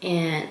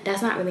 and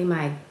that's not really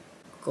my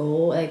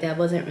goal. Like, that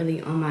wasn't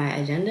really on my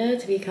agenda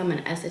to become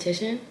an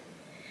esthetician.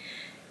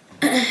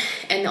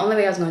 And the only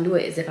way I was going to do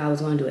it is if I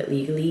was going to do it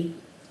legally.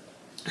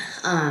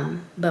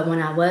 But when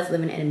I was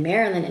living in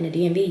Maryland in the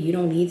DMV, you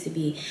don't need to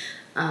be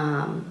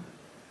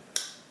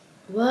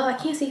well, I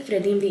can't speak for the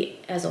DMV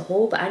as a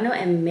whole, but I know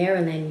in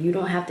Maryland you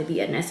don't have to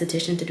be an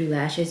esthetician to do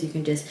lashes. You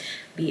can just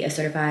be a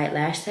certified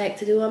lash tech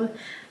to do them.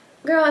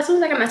 Girl, as soon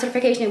as I got my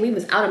certification, we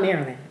was out of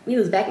Maryland. We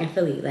was back in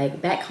Philly,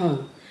 like back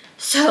home.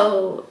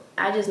 So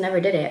I just never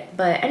did it.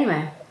 But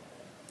anyway,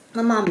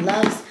 my mom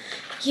loves,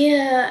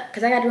 yeah,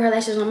 because I got to do her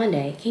lashes on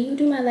Monday. Can you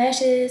do my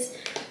lashes?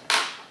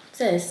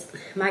 Sis,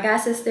 my god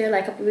sister,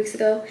 like a couple weeks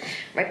ago,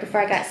 right before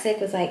I got sick,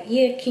 was like,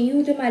 yeah, can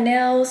you do my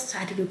nails? So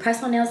I had to do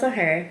press-on nails on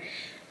her.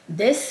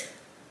 This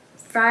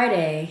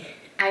Friday,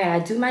 I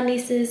gotta do my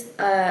niece's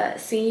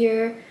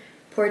senior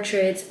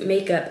portraits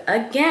makeup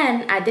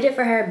again. I did it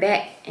for her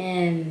back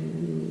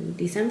in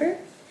December,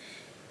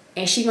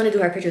 and she wanted to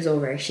do her pictures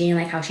over. She didn't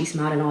like how she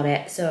smiled and all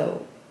that,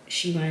 so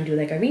she wanted to do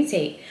like a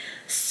retake.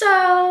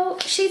 So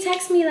she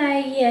texted me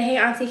like, yeah, hey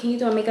auntie, can you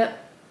do my makeup?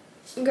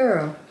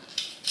 Girl.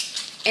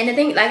 And the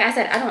thing, like I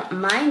said, I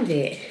don't mind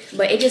it,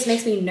 but it just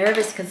makes me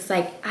nervous because it's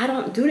like, I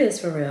don't do this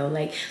for real.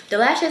 Like, the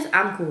lashes,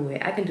 I'm cool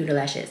with. I can do the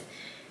lashes.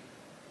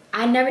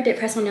 I never did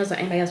press-on nails on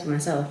anybody else but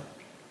myself.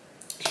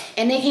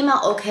 And they came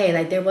out okay.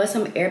 Like, there was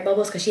some air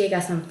bubbles because she had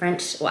got some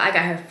French, well, I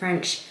got her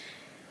French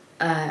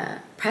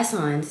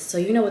press-ons. So,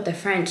 you know, with the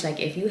French, like,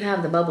 if you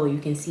have the bubble, you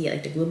can see it.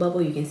 Like, the glue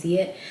bubble, you can see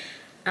it.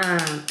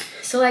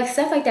 So, like,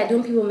 stuff like that,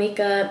 doing people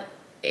makeup,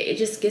 it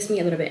just gets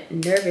me a little bit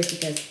nervous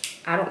because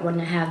I don't want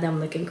to have them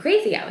looking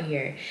crazy out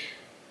here.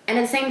 And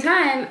at the same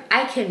time,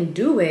 I can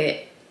do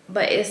it,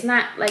 but it's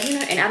not, like, you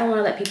know, and I don't want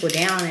to let people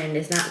down, and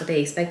it's not what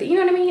they expected. You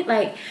know what I mean?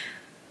 Like,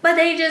 but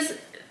they just,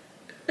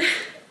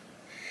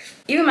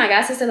 even my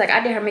god sister, like, I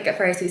did her makeup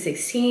for her sweet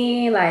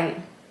 16, like,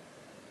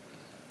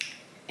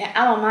 and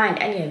I don't mind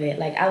any of it.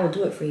 Like, I will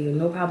do it for you,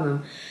 no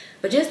problem.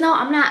 But just know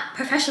I'm not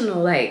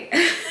professional. Like,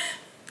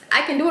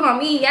 I can do it on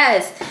me,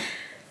 yes.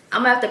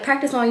 I'm gonna have to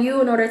practice on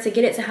you in order to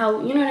get it to how,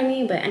 you know what I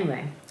mean? But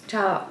anyway,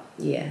 child,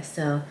 yeah,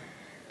 so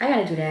I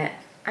gotta do that.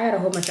 I got a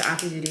whole bunch of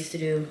auntie duties to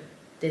do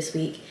this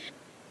week.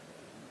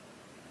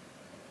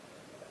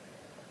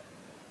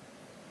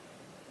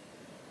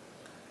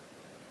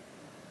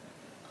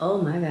 Oh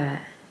my god.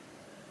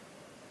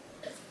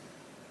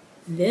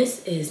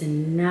 This is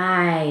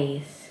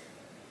nice.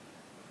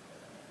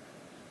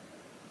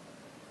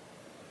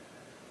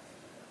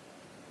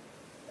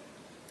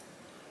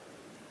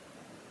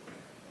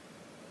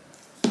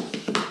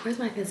 Where's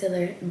my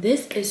concealer?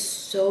 This is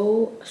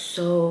so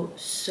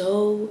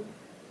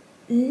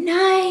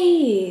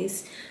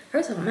nice.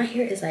 First of all, my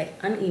hair is like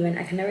uneven.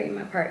 I can never get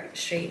my part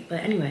straight,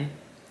 but anyway.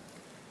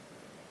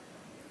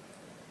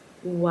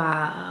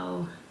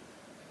 Wow.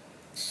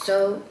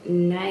 So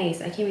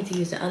nice. I can't wait to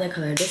use the other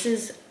color. This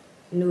is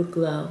Nude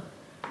Glow.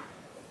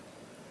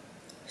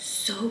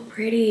 So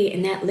pretty.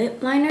 And that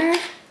lip liner,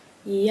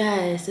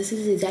 yes, this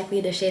is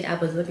exactly the shade I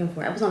was looking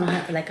for. I was on a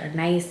hunt for like a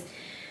nice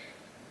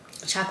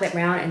chocolate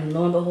brown, and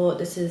lo and behold,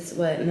 this is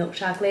what, milk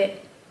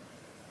chocolate.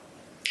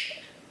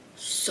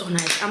 So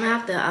nice. I'm gonna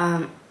have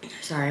to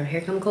sorry,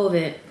 here come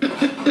COVID.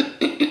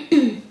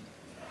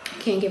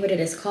 Can't get rid of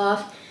this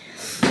cough.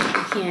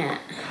 I can't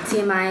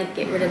TMI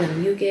get rid of the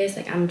mucus.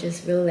 Like, I'm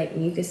just really like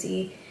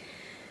mucusy.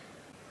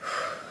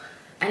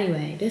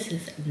 Anyway, this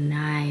is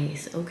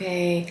nice.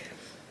 Okay,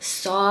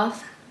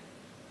 soft.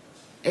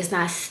 It's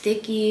not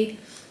sticky.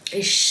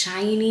 It's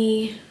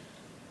shiny.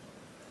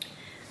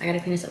 I gotta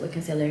clean this up with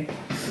concealer.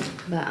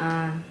 But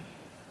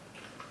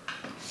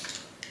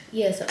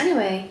yeah, so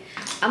anyway,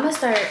 I'm gonna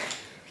start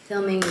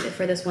filming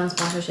for this one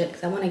sponsorship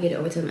because I want to get it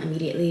over to them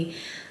immediately.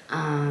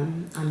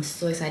 I'm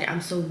so excited.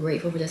 I'm so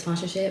grateful for this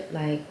sponsorship.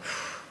 Like,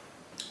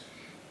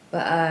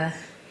 but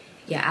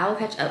yeah, I will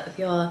catch up with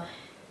y'all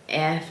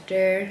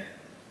after.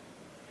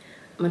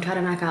 I'm gonna try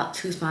to knock out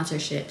 2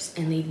 sponsorships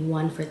and leave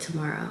 1 for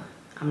tomorrow.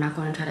 I'm not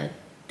gonna try to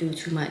do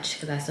too much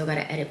because I still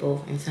gotta edit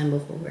both and send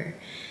both over.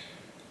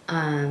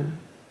 And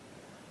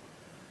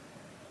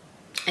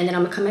then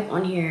I'm gonna come back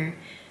on here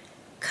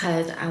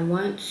because I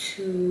want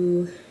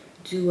to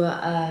do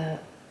a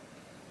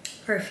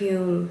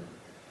perfume,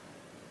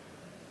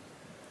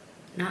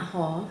 not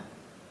haul,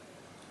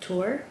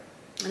 tour.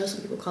 I know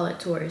some people call it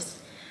tours.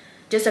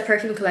 Just a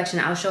perfume collection.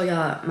 I'll show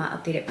y'all my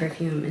updated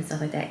perfume and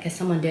stuff like that because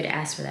someone did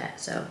ask for that.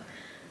 So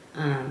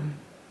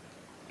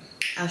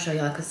I'll show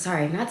y'all, because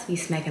sorry, not to be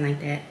smacking like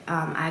that.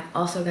 I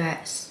also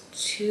got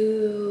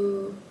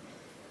two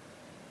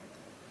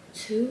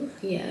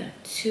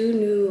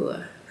new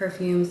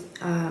perfumes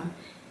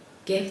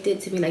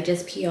gifted to me, like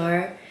just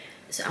PR.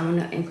 So I want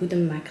to include them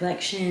in my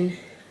collection.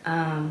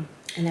 And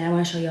then I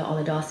want to show y'all all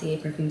the Dossier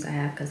perfumes I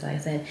have, because like I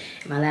said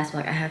in my last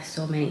vlog, I have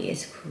so many,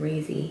 it's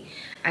crazy.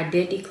 I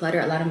did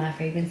declutter a lot of my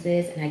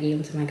fragrances and I gave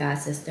them to my god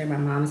sister, my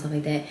mom, and stuff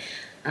like that.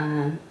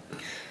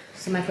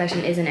 So my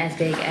collection isn't as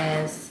big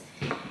as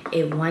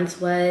it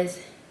once was.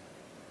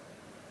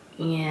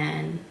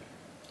 And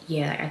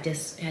yeah, I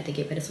just had to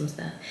get rid of some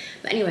stuff.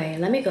 But anyway,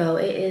 let me go.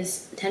 It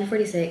is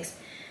 10:46.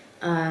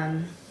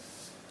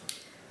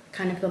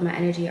 Kind of feel my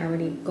energy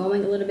already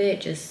going a little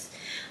bit,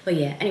 but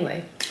yeah,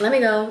 anyway, let me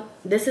go.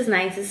 This is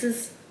nice. This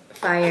is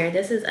fire.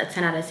 This is a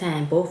 10 out of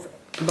 10. Both,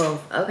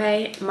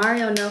 okay?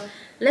 Mario, no.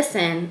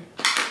 Listen.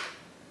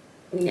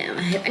 Yeah,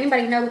 if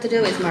anybody know what to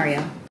do, it's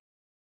Mario.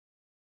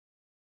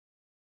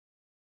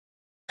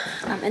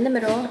 I'm in the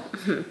middle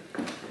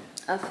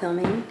of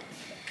filming.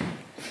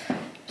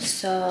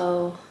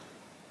 So,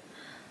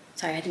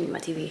 sorry, I had to mute my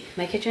TV.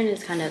 My kitchen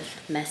is kind of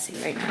messy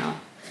right now.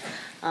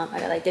 I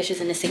got like dishes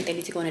in the sink. They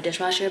need to go in the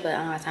dishwasher, but I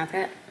don't have time for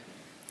that.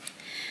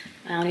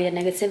 I don't need that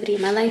negativity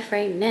in my life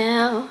right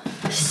now.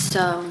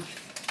 So,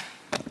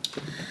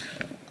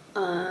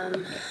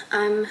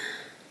 I'm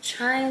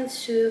trying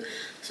to,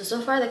 so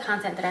far the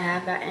content that I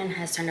have gotten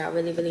has turned out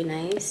really, really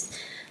nice.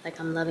 Like,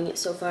 I'm loving it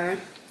so far.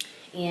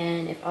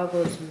 And if all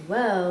goes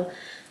well,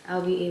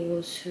 I'll be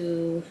able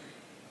to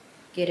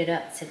get it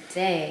up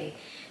today.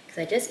 Because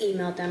I just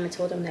emailed them and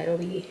told them that it'll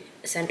be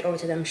sent over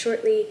to them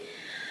shortly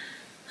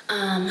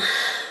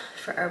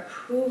for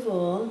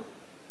approval.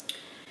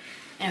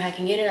 And if I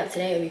can get it up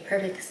today, it would be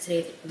perfect because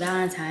today's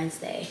Valentine's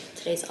Day.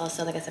 Today's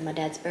also, like I said, my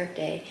dad's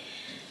birthday.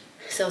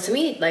 So to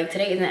me, like,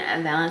 today isn't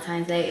a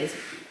Valentine's Day, it's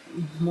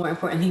more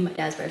importantly my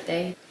dad's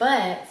birthday.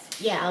 But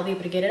yeah, I'll be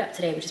able to get it up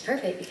today, which is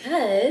perfect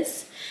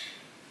because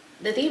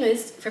the theme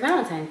is for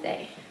Valentine's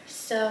Day.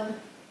 So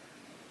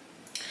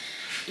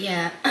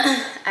yeah,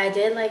 I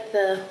did like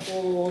the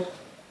whole,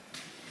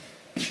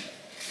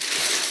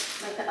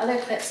 like the other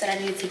clips that I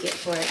needed to get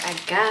for it. I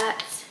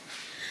got,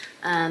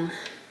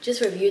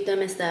 just reviewed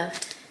them and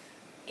stuff,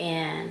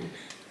 and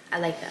I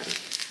like them.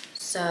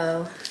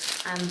 So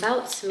I'm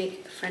about to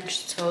make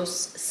French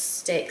toast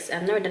sticks.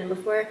 I've never done it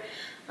before.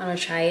 I'm gonna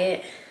try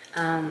it.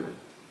 And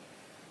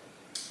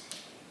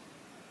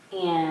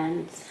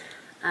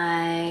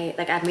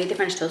I've made the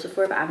French toast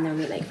before, but I've never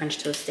made like French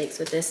toast sticks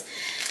with this.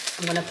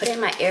 I'm gonna put it in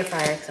my air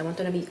fryer because I want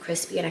them to be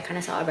crispy, and I kind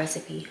of saw a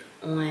recipe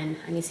on,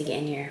 I need to get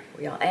in here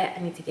where y'all at,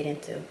 I need to get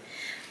into.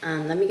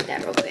 Let me get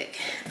that real quick.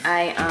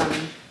 I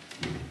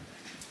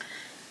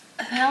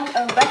found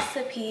a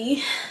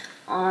recipe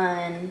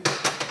on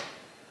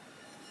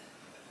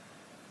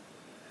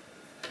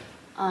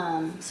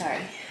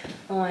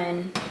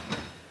on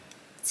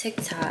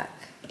TikTok.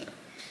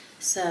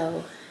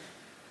 So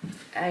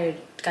I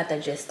got the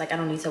gist, like I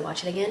don't need to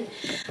watch it again.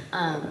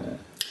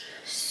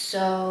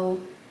 So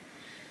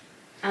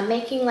I'm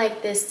making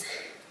like this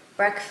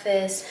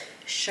breakfast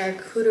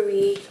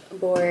charcuterie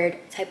board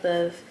type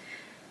of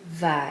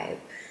vibe.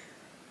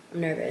 I'm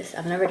nervous.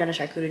 I've never done a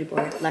charcuterie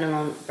board, let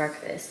alone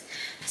breakfast.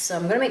 So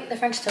I'm gonna make the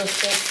French toast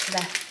sticks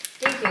because I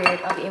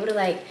figured I'll be able to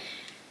like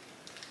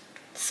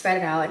spread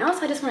it out. And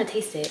also I just want to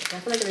taste it. I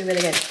feel like it'll be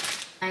really good.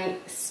 My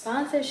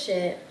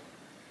sponsorship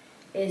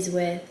is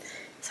with,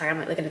 sorry, I'm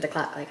like looking at the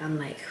clock like I'm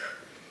like,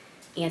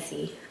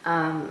 antsy.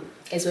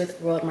 It's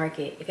with World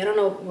Market. If you don't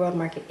know what World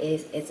Market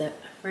is, it's a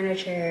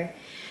furniture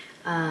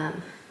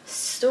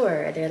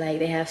store.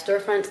 They have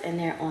storefronts and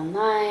they're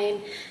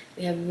online.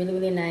 We have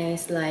really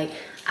nice, like,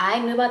 I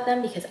knew about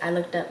them because I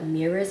looked up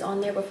mirrors on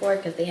there before,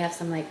 because they have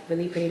some like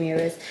really pretty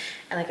mirrors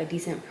at like a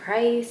decent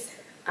price.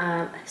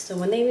 So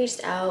when they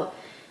reached out,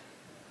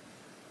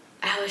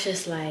 I was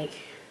just like,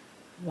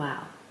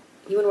 wow,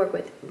 you want to work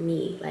with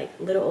me, like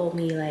little old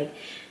me. Like,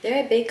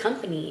 they're a big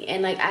company,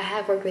 and like I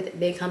have worked with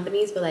big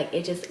companies, but like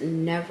it just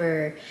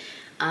never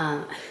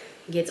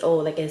gets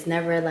old. Like, it's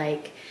never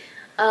like,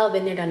 oh,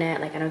 been there, done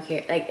that, like I don't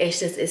care. Like,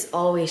 it's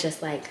always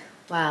just like,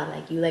 wow,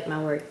 like you like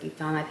my work, you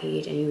found my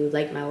page and you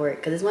like my work.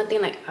 Because it's one thing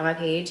like on my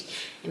page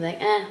and be like,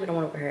 we don't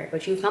want to work with her,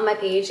 but you found my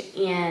page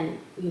and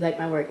you like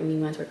my work and you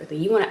want to work with me.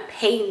 You want to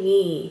pay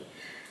me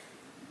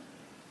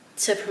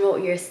to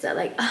promote your stuff.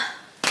 Like,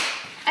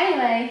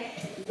 anyway,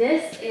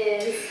 this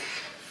is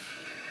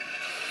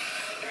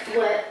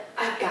what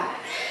I got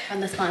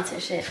from the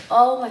sponsorship.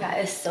 Oh my god,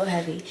 it's so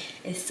heavy,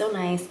 it's so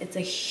nice. It's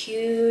a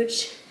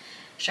huge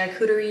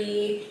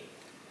charcuterie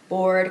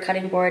board,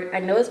 cutting board. I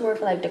know it's more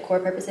for like decor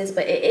purposes,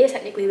 but it is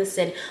technically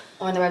listed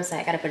on the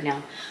website. I gotta put it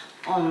down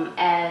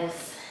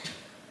as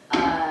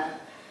a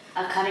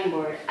cutting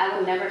board. I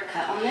would never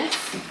cut on this.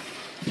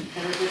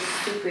 It was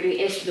just too pretty.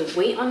 It's the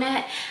weight on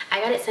that. I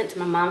got it sent to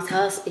my mom's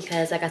house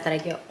because, like I said, I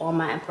get all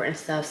my important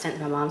stuff sent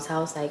to my mom's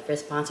house, like for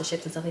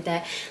sponsorships and stuff like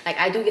that. Like,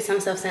 I do get some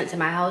stuff sent to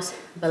my house,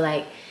 but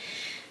like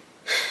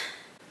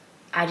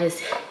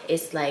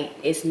it's like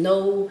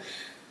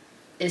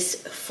it's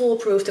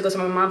foolproof to go to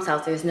my mom's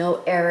house. There's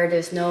no error.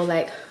 There's no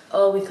like,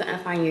 oh, we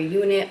couldn't find your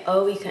unit.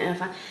 Oh, we couldn't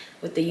find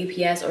with the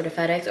UPS or the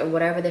FedEx or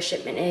whatever the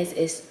shipment is.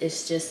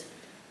 It's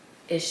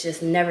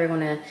just never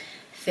gonna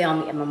fail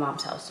me at my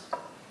mom's house.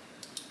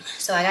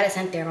 So I got it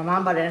sent there. My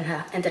mom brought it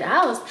into the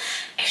house,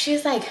 and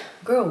she's like,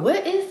 girl,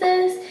 what is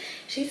this?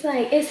 She's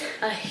like, it's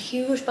a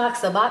huge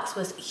box. The box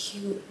was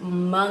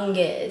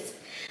humongous,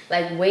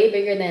 like way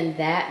bigger than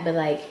that, but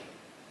like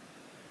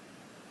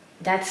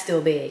that's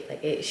still big.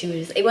 Like,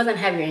 it wasn't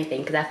heavy or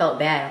anything, because I felt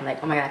bad. I'm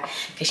like, oh my god,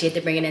 because she had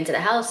to bring it into the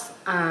house.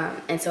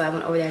 And so I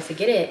went over there to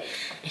get it,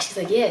 and she's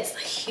like, yeah, it's a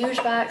huge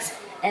box.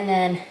 And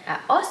then I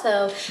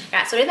also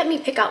got, so they let me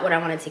pick out what I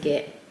wanted to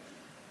get.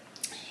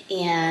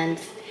 And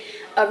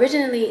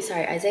originally,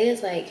 sorry,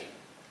 Isaiah's like,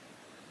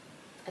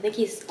 I think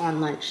he's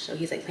on lunch, so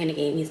he's like playing a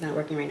game. He's not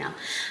working right now,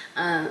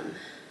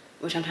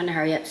 which I'm trying to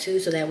hurry up to,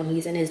 so that when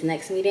he's in his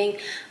next meeting,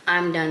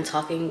 I'm done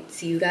talking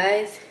to you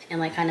guys and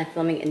like kind of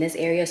filming in this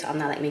area, so I'm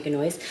not like making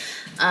noise.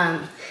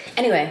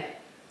 Anyway,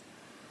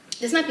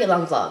 this might be a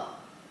long vlog.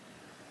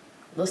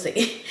 We'll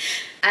see.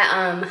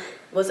 I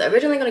was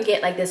originally gonna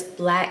get like this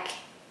black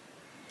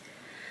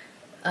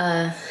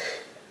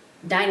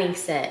dining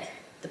set.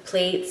 The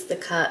plates, the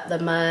cup, the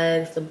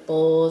mugs, the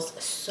bowls,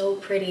 so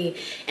pretty.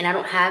 And I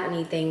don't have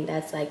anything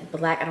that's like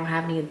black. I don't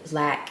have any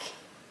black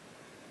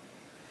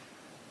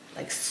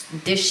like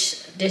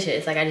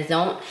dishes. Like, I just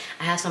don't.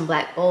 I have some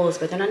black bowls,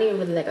 but they're not even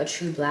really like a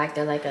true black.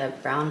 They're like a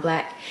brown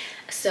black.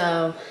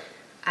 So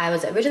I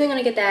was originally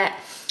gonna get that,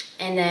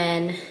 and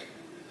then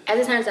as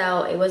it turns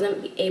out, it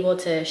wasn't able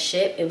to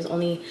ship. It was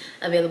only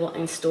available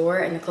in store,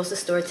 and the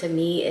closest store to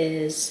me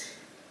is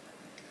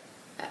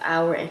an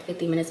hour and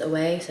 50 minutes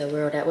away. So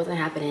that wasn't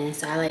happening.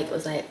 So I like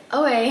was like,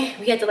 okay,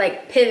 we had to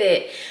like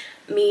pivot.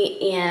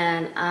 Me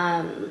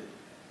and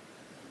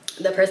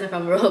the person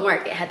from World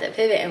Market had to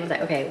pivot and was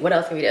like, okay, what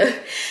else can we do?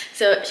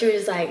 So she was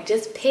just like,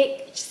 just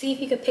see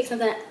if you could pick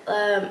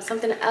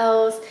something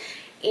else,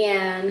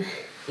 and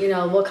you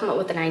know, we'll come up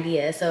with an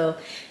idea. So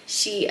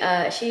she's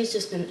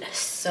just been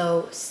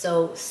so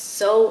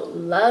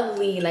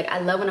lovely. Like, I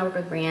love when I work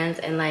with brands,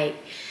 and like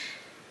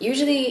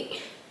usually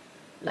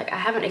like I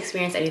haven't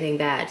experienced anything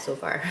bad so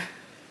far,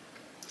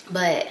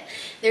 but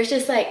there's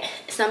just like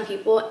some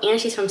people, and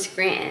she's from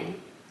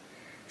Scranton.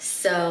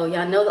 So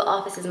y'all know The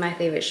Office is my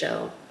favorite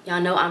show.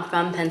 Y'all know I'm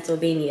from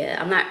Pennsylvania.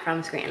 I'm not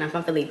from Scranton, I'm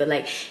from Philly, but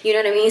like, you know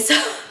what I mean? So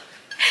we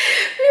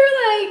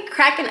were like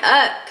cracking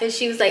up, because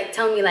she was like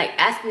telling me, like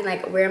asking me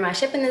like, where am I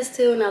shipping this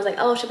to? And I was like,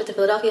 oh, ship it to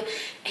Philadelphia.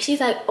 And she's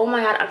like, oh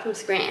my god, I'm from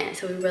Scranton.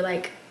 So we were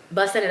like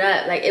busting it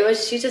up. Like,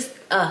 she just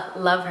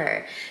love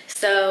her.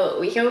 So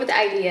we came up with the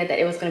idea that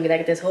it was gonna be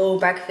like this whole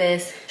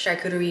breakfast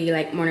charcuterie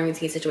like morning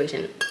routine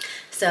situation.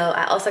 So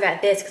I also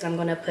got this because I'm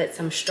gonna put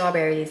some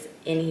strawberries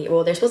in here.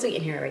 Well, they're supposed to be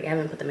in here already. I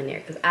haven't put them in there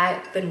because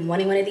I've been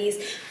wanting one of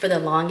these for the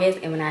longest.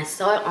 And when I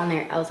saw it on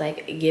there, I was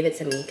like, give it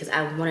to me, because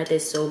I wanted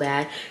this so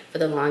bad for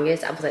the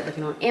longest. I was like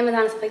looking on Amazon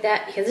and stuff like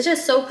that, because it's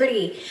just so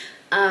pretty.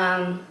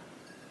 To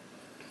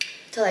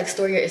like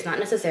store your, it's not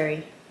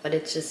necessary, but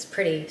it's just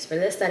pretty. It's for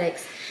the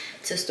aesthetics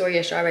to store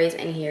your strawberries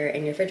in here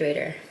in your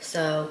refrigerator.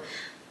 So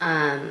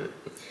I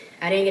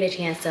didn't get a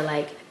chance to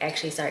like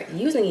actually start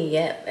using it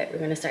yet, but we're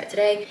gonna start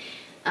today.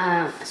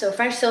 So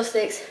French toast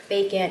sticks,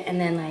 bacon, and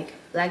then like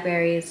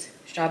blackberries,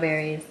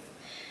 strawberries,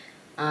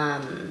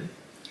 and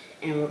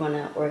we're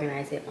gonna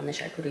organize it on the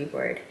charcuterie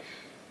board,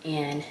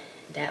 and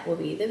that will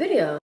be the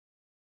video.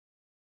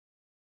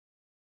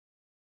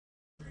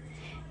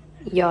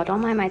 Y'all,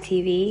 don't mind my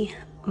TV.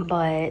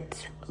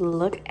 but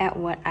look at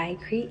what I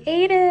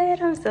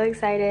created. I'm so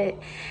excited.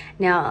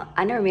 Now,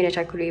 I never made a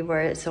charcuterie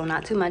board, so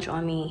not too much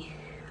on me,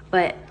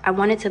 but I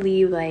wanted to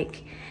leave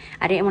like,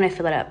 I didn't want to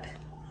fill it up.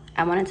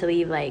 I wanted to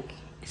leave like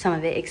some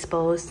of it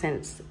exposed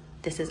since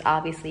this is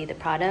obviously the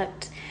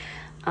product.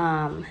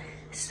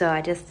 So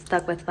I just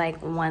stuck with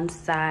like one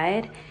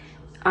side.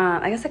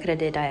 I guess I could have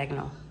did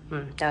diagonal.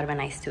 That would have been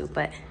nice too,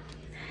 but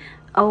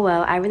oh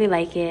well. I really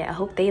like it. I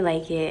hope they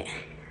like it.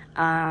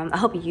 I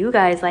hope you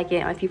guys like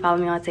it if you follow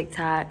me on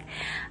TikTok.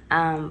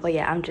 But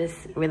yeah, I'm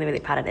just really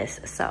proud of this.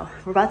 So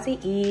we're about to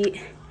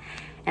eat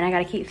and I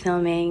gotta keep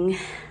filming.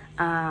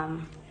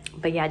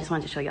 But yeah, I just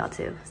wanted to show y'all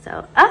too.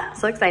 So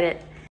so excited.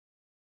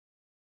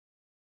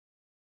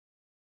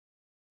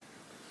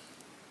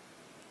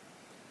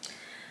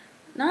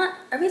 Not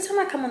every time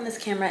I come on this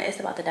camera, it's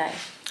about to die,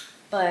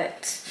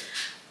 but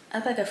I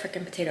look like a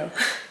freaking potato.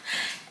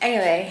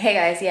 Anyway, hey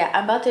guys, yeah,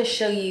 I'm about to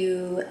show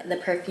you the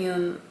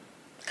perfume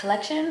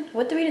collection.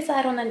 What did we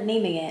decide on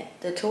naming it?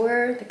 The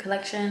tour, the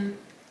collection?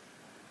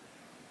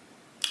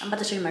 I'm about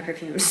to show you my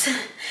perfumes.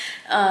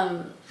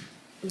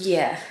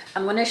 Yeah,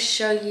 I'm gonna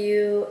show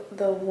you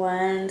the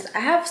ones I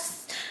have.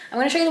 I'm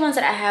gonna show you the ones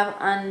that I have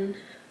on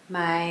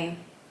my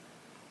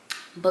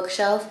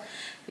bookshelf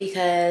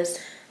because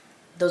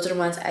those are the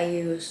ones I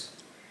use,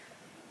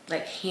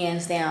 like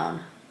hands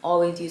down,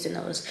 always using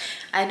those.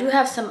 I do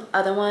have some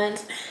other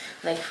ones,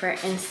 like for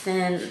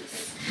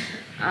instance,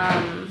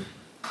 I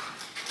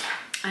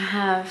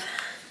have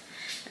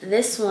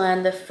this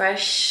one, the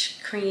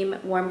Fresh Cream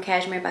Warm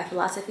Cashmere by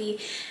Philosophy,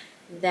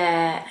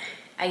 that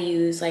I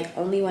use like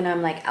only when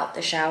I'm like out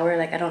the shower.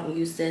 Like I don't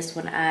use this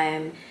when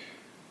I'm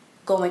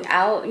going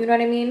out, you know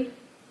what I mean?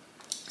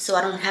 So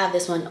I don't have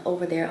this one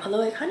over there,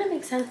 although it kind of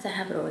makes sense to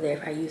have it over there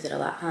if I use it a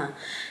lot, huh?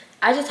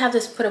 I just have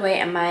this put away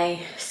in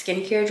my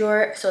skincare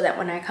drawer so that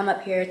when I come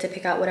up here to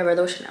pick out whatever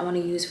lotion I want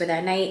to use for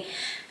that night,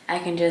 I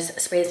can just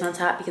spray this on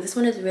top because this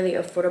one is really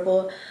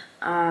affordable,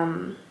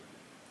 and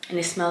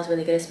it smells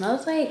really good. It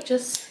smells like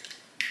just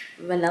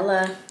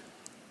vanilla.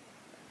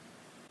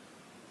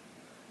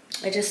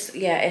 It just,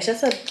 yeah,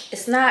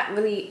 it's not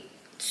really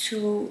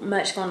too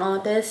much going on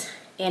with this,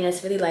 and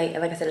it's really light,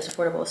 and like I said, it's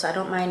affordable, so I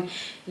don't mind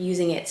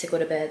using it to go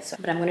to bed. So,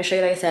 but I'm going to show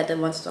you, like I said, the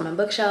ones on my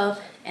bookshelf,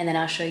 and then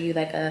I'll show you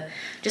like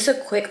just a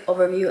quick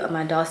overview of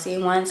my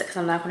Dossier ones, because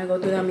I'm not going to go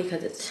through them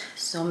because it's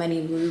so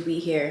many. We'll be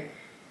here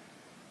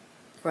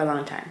for a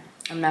long time.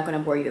 I'm not going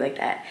to bore you like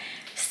that.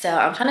 So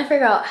I'm trying to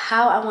figure out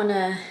how I want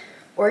to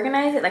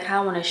organize it, like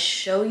how I want to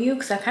show you,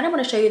 because I kind of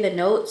want to show you the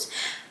notes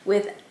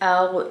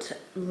without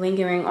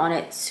lingering on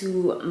it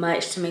too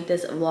much to make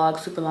this vlog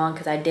super long,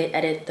 because I did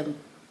edit the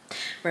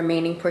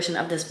remaining portion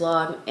of this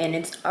vlog and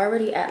it's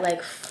already at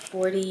like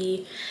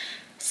 40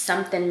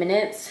 something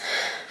minutes,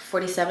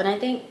 47 I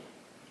think.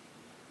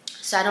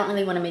 So I don't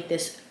really want to make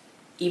this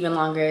even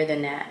longer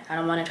than that. I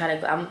don't want to try to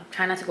go, I'm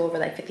trying not to go over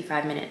like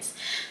 55 minutes.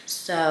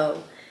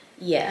 So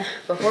yeah,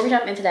 before we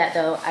jump into that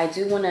though, I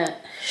do want to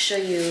show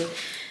you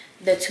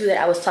the two that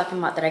I was talking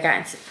about that I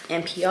got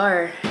in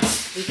NPR,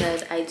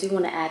 because I do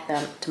want to add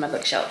them to my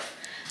bookshelf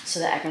so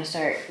that I can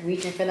start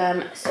reaching for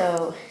them.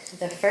 So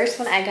the first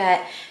one I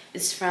got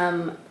is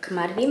from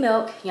Commodity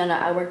Milk. Y'all know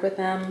I worked with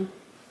them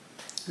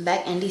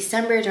back in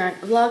December during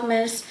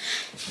Vlogmas,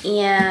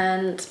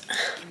 and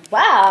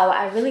wow,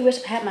 I really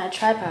wish I had my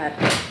tripod.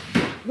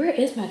 Where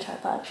is my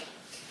tripod?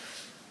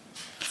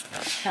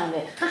 Found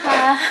it.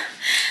 Haha.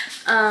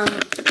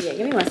 Yeah,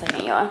 give me 1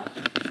 second, y'all.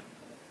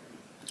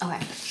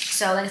 Okay,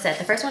 so like I said,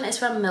 the first one is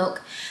from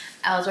Milk.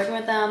 I was working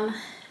with them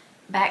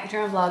back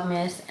during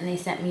Vlogmas, and they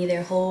sent me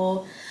their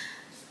whole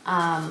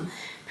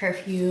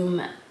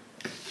perfume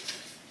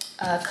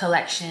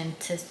collection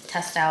to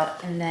test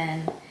out, and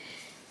then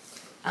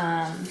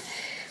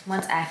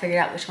once I figured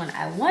out which one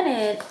I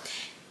wanted,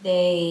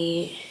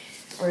 they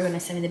were going to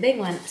send me the big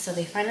one, so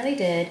they finally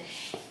did,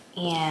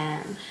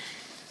 and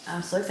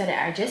I'm so excited.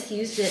 I just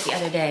used it the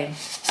other day.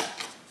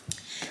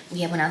 We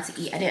had went out to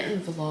eat. I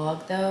didn't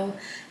vlog though,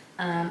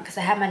 because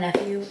I have my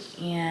nephew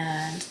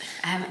and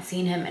I haven't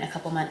seen him in a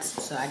couple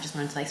months, so I just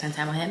wanted to like spend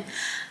time with him.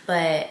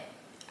 But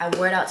I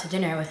wore it out to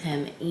dinner with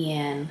him,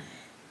 and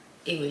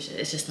it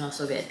just smells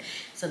so good.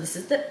 So this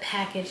is the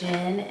packaging,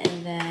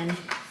 and then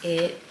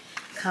it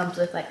comes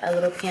with like a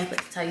little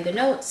pamphlet to tell you the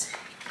notes.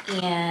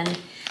 And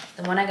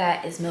the one I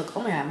got is Milk.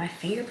 Oh my god, my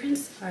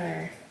fingerprints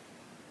are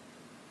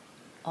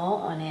all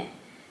on it.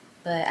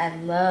 But I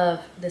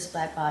love this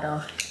black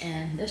bottle,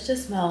 and this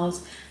just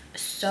smells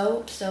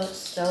so good.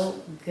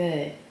 So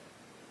good.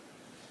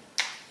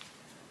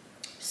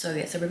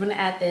 So we're gonna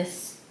add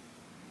this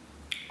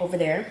over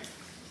there.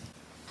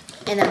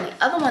 And then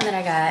the other one that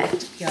I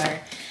got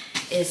here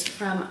is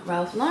from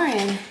Ralph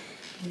Lauren.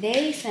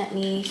 They sent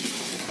me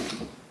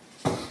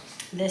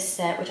this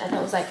set, which I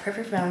thought was like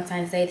perfect for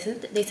Valentine's Day.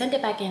 They sent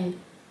it back in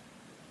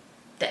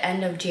the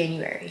end of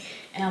January,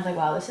 and I was like,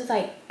 wow, this is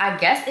like, I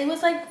guess it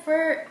was like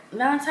for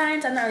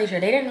Valentine's. I'm not really sure.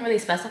 They didn't really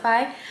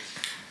specify,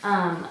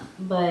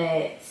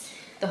 but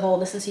the whole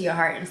listen to your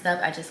heart and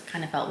stuff, I just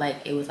kind of felt like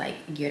it was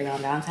like geared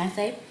around Valentine's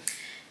Day.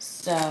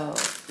 So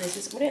this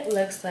is what it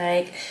looks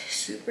like.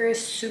 Super,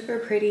 super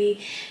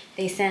pretty.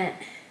 They sent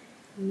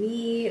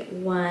me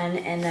one,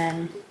 and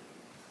then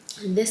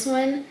this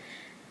one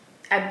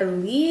I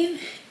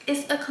believe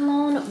is a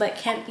cologne but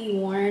can't be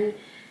worn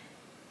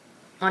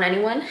on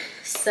anyone.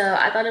 So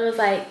I thought it was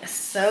like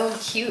so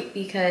cute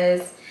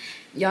because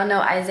y'all know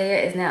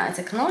Isaiah is now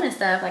into cologne and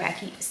stuff, like I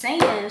keep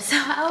saying. So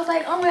I was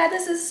like, oh my god,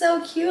 this is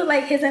so cute,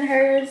 like his and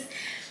hers.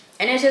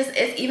 And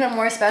it's even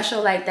more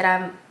special like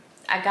that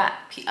I got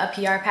a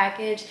PR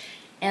package,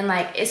 and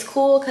like it's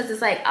cool because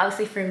it's like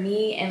obviously for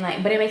me, and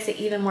like but it makes it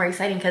even more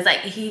exciting because like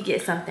he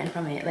gets something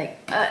from it.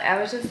 Like I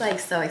was just like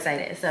so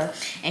excited. So,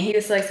 and he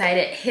was so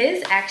excited.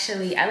 His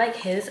actually, I like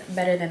his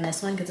better than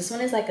this one because this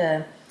one is like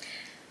a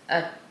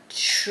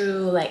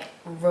true like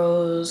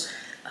rose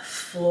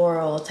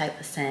floral type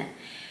of scent,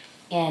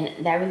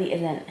 and that really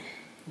isn't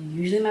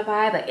usually my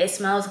vibe. Like it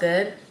smells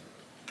good,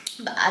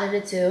 but out of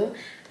the two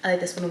I like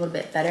this one a little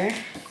bit better,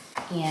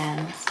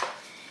 and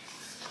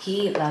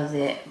he loves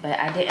it. But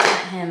I didn't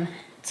let him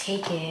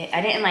take it.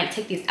 I didn't like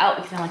take these out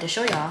because I wanted to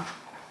show y'all,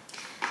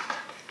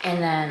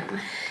 and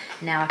then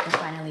now I can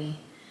finally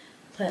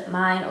put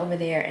mine over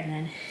there and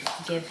then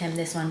give him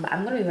this one. But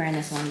I'm gonna be wearing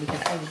this one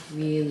because I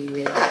really,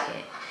 really like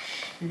it.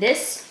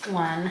 This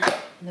one,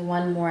 the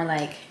one more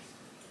like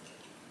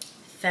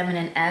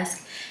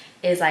feminine-esque,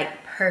 is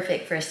like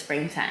perfect for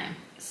springtime.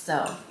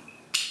 So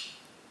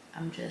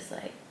I'm just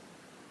like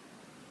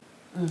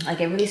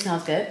it really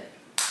smells good.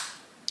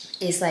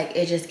 It's like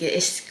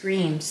it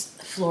screams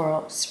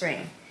floral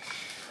spring.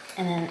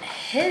 And then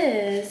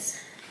his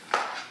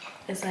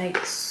is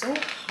like so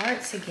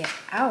hard to get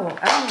out.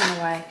 I don't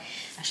know why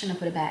I shouldn't have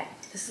put it back.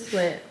 This is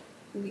what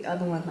the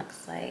other one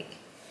looks like.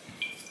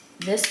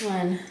 This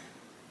one,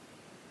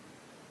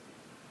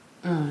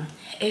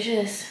 it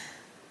just,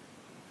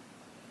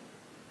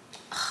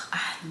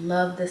 I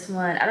love this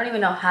one. I don't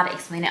even know how to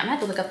explain it. I'm gonna have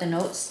to look up the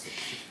notes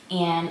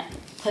and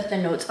put the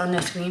notes on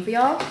the screen for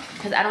y'all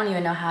because I don't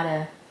even know how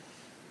to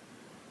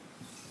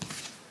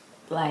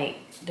like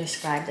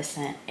describe the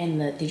scent. And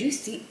the, did you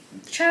see,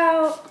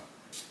 child,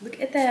 look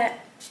at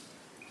that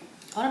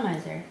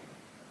atomizer.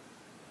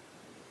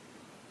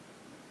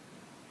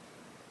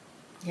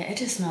 Yeah, it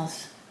just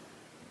smells,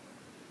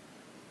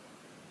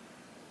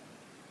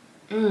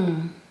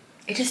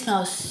 it just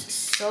smells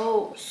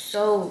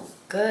so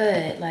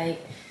good. Like,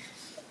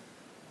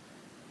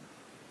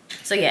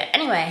 so yeah,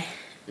 anyway,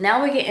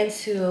 now we get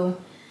into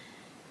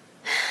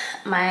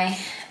my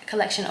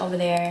collection over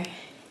there,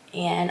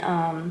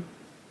 and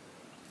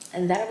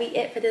that'll be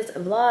it for this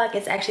vlog.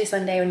 It's actually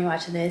Sunday when you're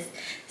watching this,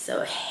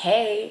 so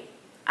hey,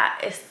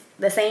 it's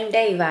the same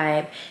day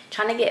vibe.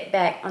 Trying to get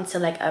back onto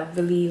like a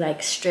really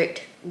like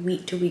strict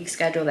week-to-week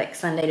schedule, like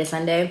Sunday to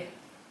Sunday.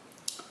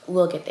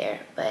 We'll get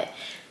there, but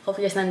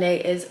hopefully your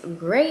Sunday is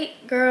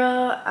great,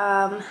 girl.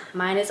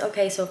 Mine is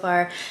okay so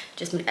far.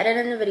 Just been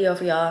editing the video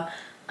for y'all.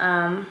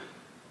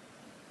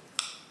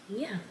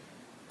 Yeah,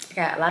 I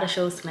got a lot of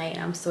shows tonight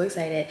and I'm so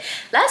excited.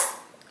 Let's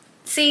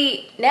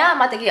see, now I'm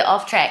about to get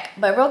off track,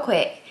 but real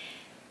quick,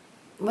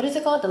 what is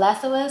it called? The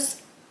Last of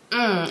Us?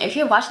 If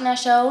you're watching that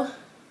show,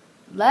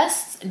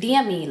 let's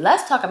DM me,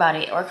 let's talk about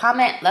it, or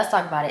comment, let's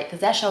talk about it,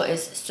 because that show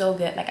is so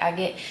good. Like, I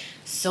get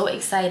so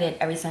excited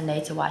every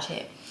Sunday to watch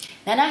it.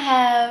 Then I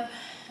have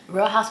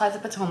Real Housewives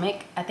of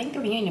Potomac. I think the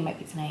reunion might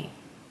be tonight.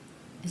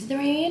 Is it the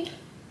reunion?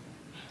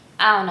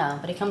 I don't know,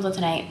 but it comes on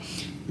tonight.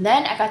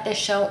 Then I got this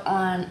show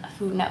on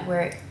Food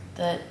Network,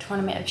 the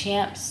Tournament of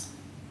Champs.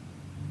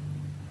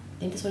 I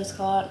think that's what it's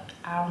called.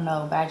 I don't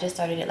know, but I just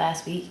started it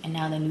last week, and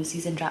now the new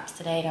season drops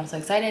today, and I'm so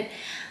excited.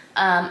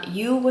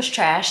 You Was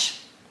Trash.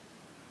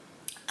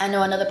 I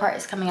know another part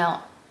is coming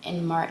out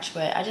in March,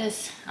 but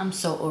I'm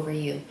so over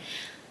You.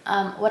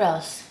 What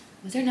else?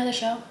 Was there another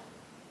show?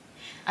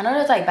 I know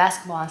there's like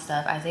basketball and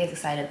stuff. Isaiah's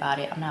excited about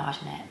it. I'm not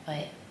watching that,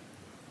 but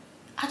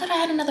I thought I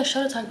had another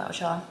show to talk about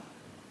with y'all.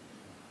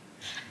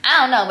 I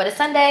don't know, but it's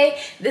Sunday.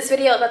 This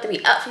video is about to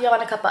be up for y'all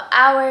in a couple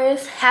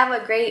hours. Have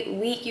a great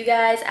week, you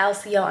guys. I'll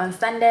see y'all on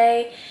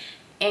Sunday.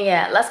 And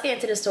yeah, let's get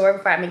into the store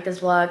before I make this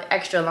vlog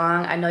extra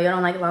long. I know y'all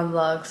don't like long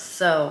vlogs,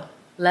 so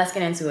let's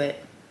get into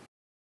it.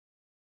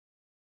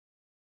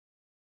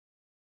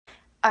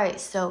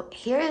 Alright, so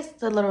here's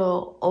the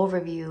little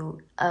overview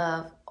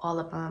of all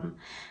of them.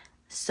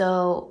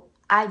 So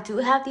I do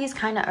have these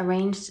kind of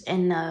arranged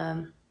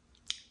in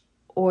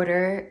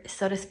order,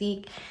 so to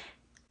speak,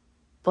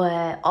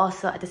 but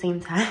also at the same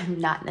time,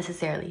 not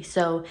necessarily.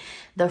 So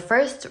the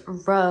first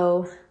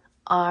row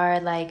are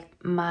like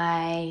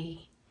my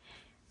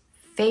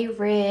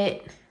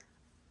favorite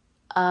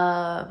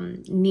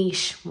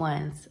niche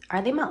ones.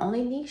 Are they my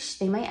only niche?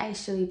 They might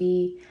actually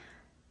be,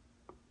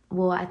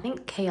 well, I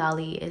think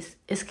Kayali is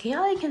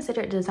Kayali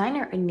considered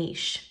designer or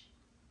niche?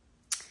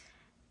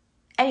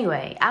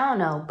 Anyway, I don't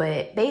know,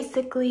 but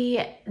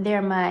basically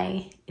they're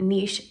my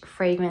niche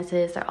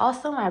fragrances. They're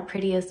also my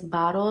prettiest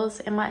bottles,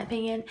 in my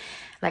opinion.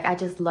 Like, I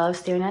just love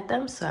staring at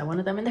them, so I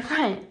wanted them in the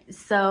front.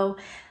 So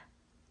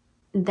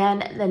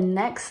then the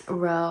next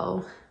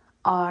row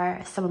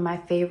are some of my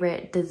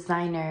favorite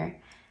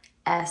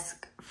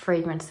designer-esque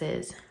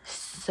fragrances.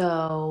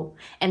 So,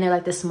 and they're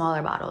like the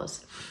smaller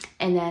bottles.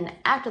 And then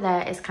after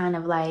that, it's kind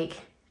of like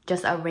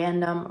just a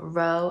random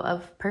row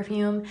of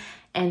perfume.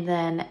 And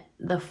then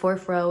the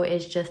fourth row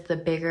is just the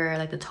bigger,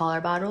 like the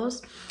taller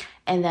bottles.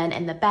 And then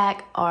in the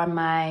back are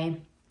my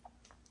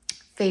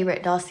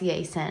favorite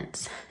Dossier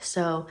scents.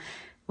 So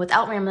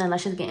without rambling,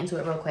 let's just get into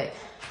it real quick.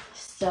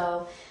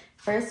 So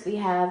first we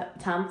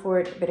have Tom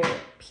Ford Bitter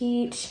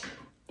Peach.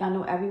 Y'all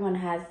know everyone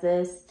has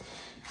this.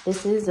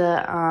 This is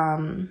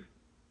a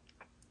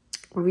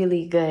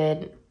really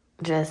good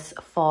just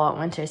fall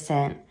winter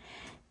scent.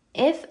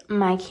 If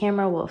my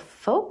camera will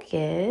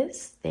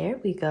focus, there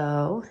we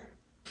go.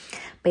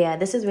 But yeah,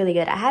 this is really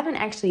good. I haven't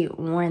actually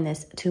worn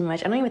this too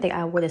much. I don't even think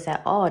I wore this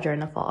at all during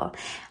the fall.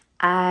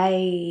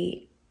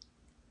 I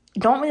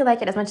don't really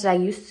like it as much as I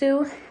used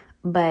to,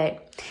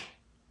 but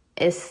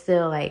it's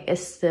still like,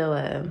 it's still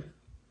a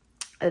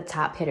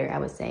top hitter, I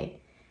would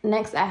say.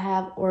 Next, I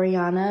have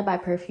Oriana by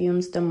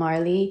Perfumes de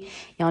Marly.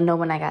 Y'all know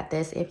when I got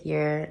this. If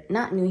you're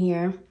not new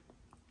here,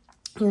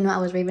 you know I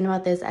was raving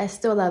about this. I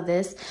still love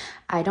this.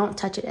 I don't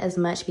touch it as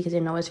much because I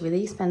know it's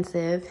really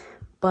expensive,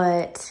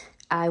 but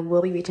I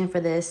will be reaching for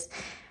this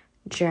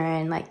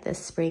during like the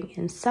spring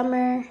and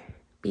summer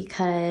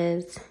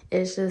because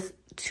it's just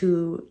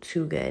too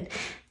good.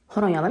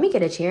 Hold on, y'all. Let me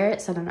get a chair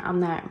so that I'm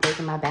not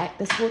breaking my back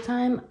this whole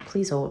time.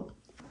 Please hold.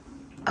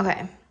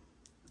 Okay.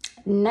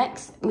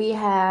 Next, we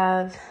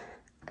have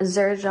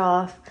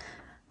Xerjoff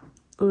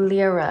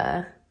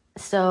Lyra.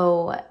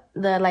 So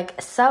the like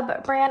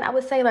sub brand, I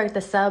would say, like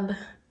the sub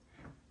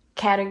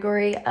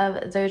category of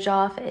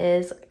Xerjoff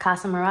is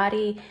Casa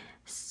Mirati.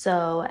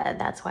 So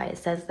that's why it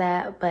says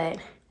that. But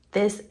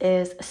this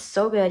is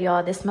so good,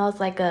 y'all. This smells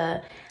like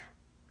a,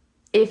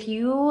 if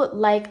you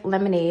like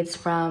lemonades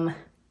from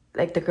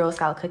like the Girl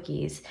Scout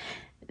cookies,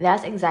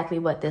 that's exactly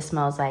what this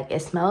smells like.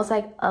 It smells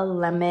like a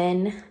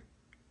lemon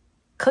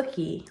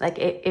cookie. Like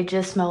it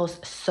just smells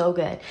so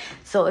good.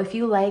 So if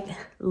you like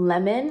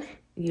lemon,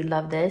 you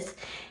love this.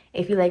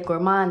 If you like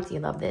gourmands, you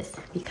love this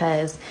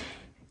because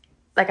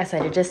like I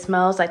said, it just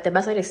smells like, the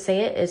best way to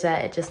say it is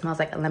that it just smells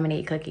like a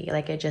lemonade cookie.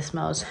 Like it just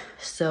smells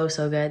so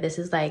good. This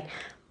is like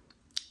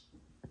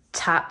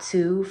top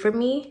 2 for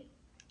me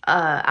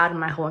out of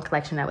my whole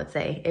collection, I would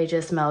say. It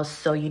just smells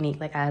so unique.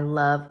 Like I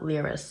love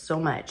Lyra so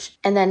much.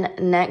 And then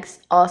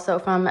next, also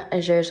from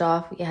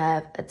Xerjoff, we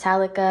have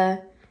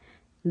Italica.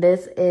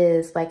 This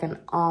is like an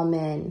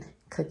almond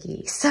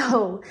cookie.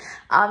 So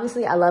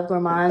obviously I love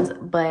gourmands,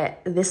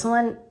 but this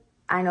one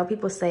I know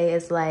people say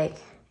is like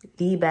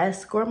the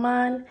best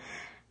gourmand.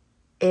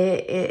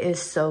 It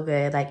is so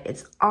good. Like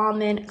it's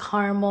almond,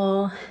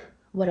 caramel,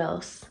 what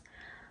else?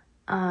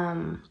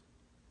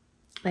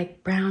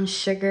 Like brown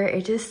sugar.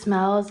 It just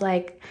smells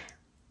like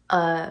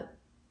a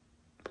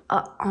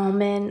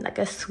almond, like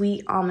a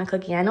sweet almond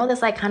cookie. I know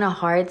that's like kind of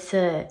hard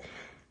to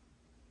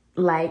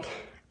like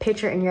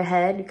picture in your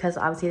head because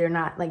obviously they're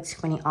not like too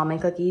many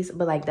almond cookies,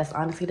 but like that's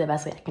honestly the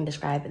best way I can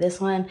describe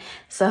this one.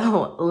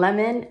 So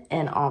lemon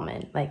and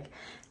almond, like,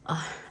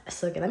 oh, it's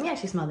so good. Let me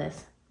actually smell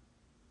this.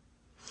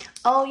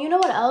 Oh, you know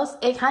what else?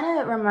 It kind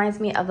of reminds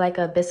me of like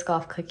a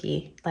Biscoff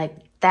cookie, like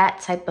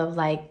that type of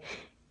like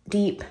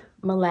deep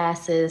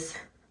molasses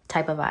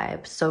type of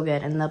vibe. So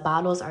good. And the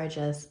bottles are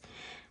just,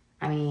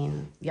 I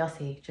mean, y'all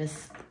see,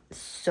 just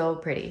so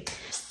pretty.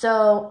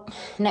 So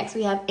next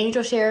we have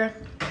Angel Share.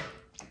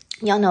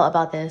 Y'all know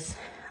about this.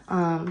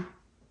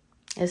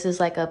 This is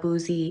like a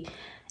boozy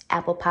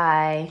apple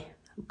pie,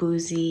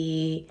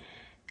 boozy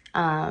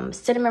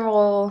cinnamon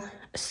roll.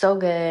 So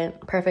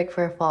good. Perfect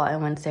for fall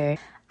and winter.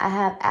 I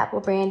have apple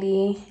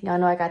brandy. Y'all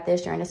know I got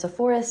this during the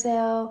Sephora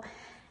sale.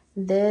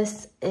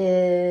 This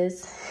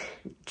is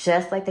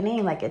just like the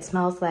name. Like it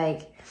smells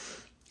like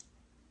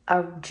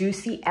a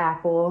juicy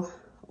apple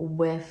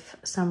with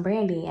some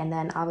brandy. And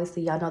then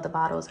obviously y'all know the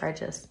bottles are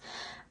just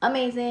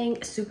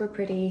amazing. Super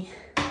pretty.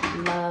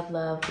 Love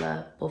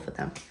both of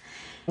them.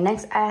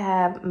 Next I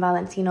have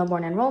Valentino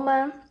Born in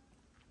Roma.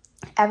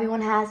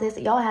 Everyone has this.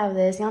 Y'all have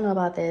this. Y'all know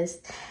about this.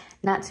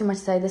 Not too much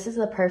to say. This is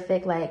the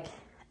perfect like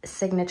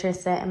signature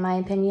scent in my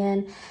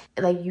opinion.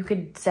 Like you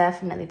could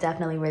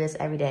definitely wear this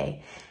every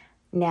day.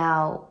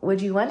 Now,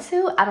 would you want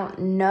to? I don't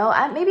know.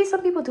 Maybe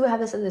some people do have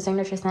this as a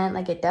signature scent.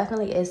 Like it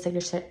definitely is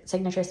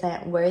signature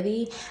scent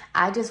worthy.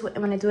 I just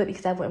wouldn't want to do it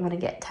because I wouldn't want to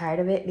get tired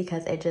of it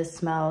because it just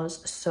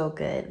smells so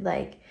good.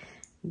 Like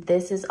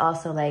this is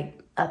also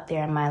like up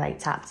there in my like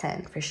top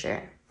 10 for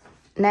sure.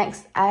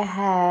 Next, I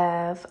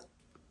have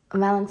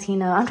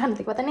Valentino. I'm trying to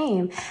think about the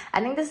name. I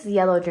think this is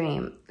Yellow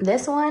Dream.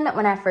 This one,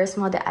 when I first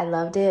smelled it, I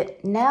loved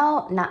it.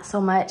 Now, not so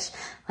much.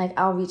 Like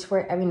I'll reach for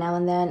it every now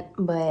and then,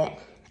 but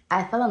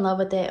I fell in love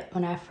with it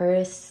when I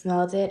first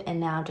smelled it, and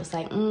now I'm just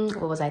like,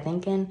 what was I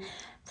thinking?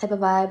 Type of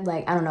vibe.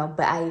 Like, I don't know,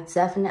 but I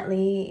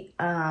definitely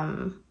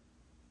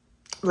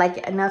like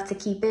it enough to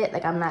keep it.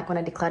 Like, I'm not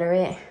going to declutter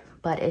it,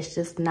 but it's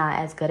just not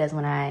as good as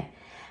when I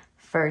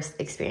first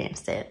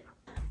experienced it.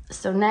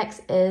 So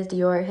next is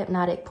Dior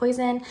Hypnotic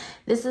Poison.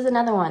 This is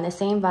another one, the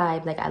same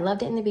vibe. Like I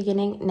loved it in the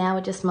beginning. Now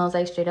it just smells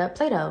like straight up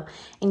Play-Doh.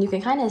 And you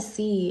can kind of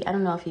see, I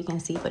don't know if you can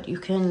see, but you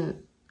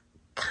can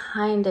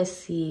kind of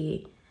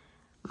see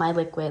my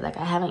liquid. Like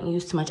I haven't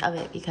used too much of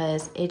it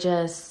because it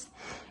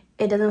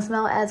doesn't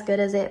smell as good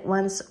as it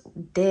once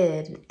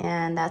did,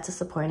 and that's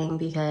disappointing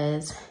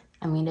because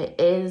I mean it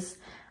is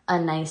a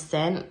nice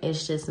scent.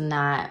 It's just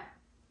not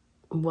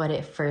what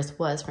it first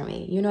was for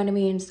me, you know what I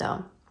mean?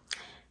 So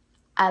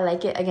I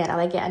like it. Again, I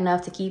like it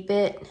enough to keep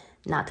it,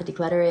 not to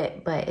declutter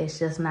it, but it's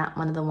just not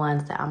one of the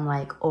ones that I'm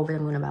like over the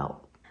moon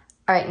about.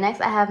 All right,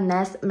 next I have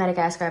Nest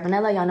Madagascar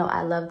Vanilla. Y'all know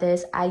I love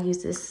this. I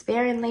use this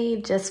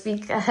sparingly just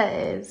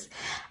because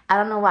I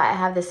don't know why I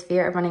have this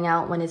fear of running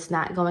out when it's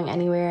not going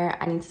anywhere.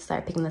 I need to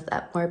start picking this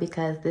up more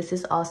because this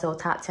is also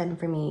top 10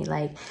 for me.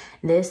 Like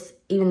this,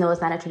 even though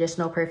it's not a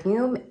traditional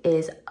perfume,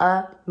 is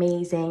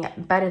amazing.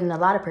 Better than a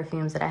lot of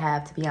perfumes that I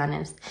have, to be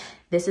honest.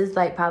 This is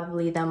like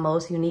probably the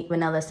most unique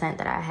vanilla scent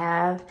that I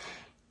have.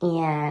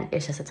 And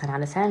it's just a 10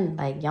 out of 10.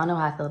 Like, y'all know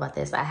how I feel about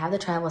this. I have the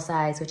travel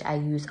size, which I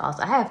use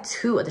also. I have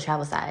 2 of the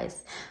travel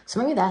size.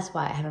 So maybe that's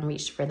why I haven't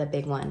reached for the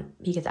big one,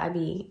 because I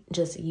be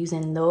just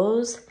using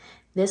those.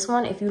 This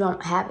one, if you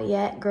don't have it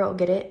yet, girl,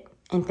 get it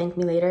and thank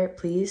me later,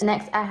 please.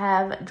 Next, I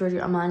have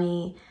Giorgio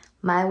Armani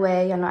My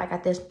Way. Y'all know I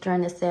got this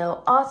during the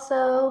sale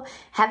also.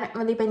 Haven't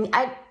really been,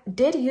 I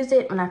did use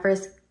it when I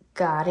first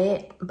got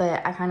it,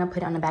 but I kind of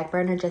put it on the back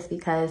burner just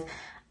because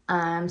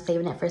I'm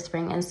saving it for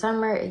spring and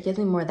summer. It gives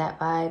me more of that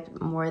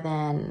vibe, more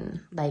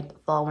than like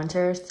fall,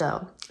 winter.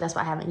 So that's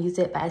why I haven't used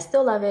it, but I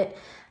still love it.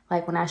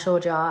 Like when I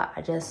showed y'all,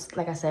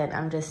 like I said,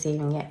 I'm just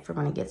saving it for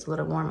when it gets a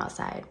little warm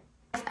outside.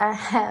 I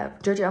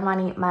have Giorgio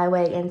Armani My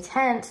Way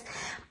Intense.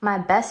 My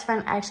best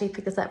friend actually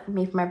picked this up for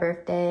me for my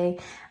birthday.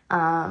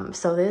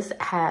 So this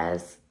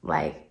has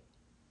like,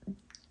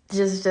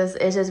 it's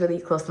just really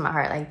close to my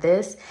heart. Like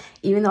this,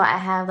 even though I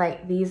have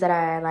like these that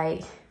I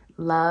like,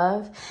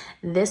 love,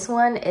 this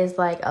one is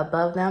like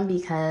above them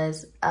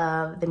because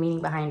of the meaning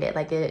behind it.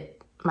 Like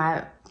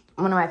one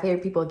of my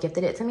favorite people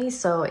gifted it to me,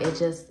 so it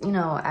just, you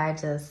know,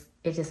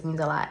 it just means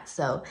a lot.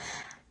 So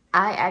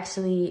I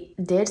actually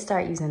did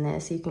start using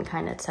this. You can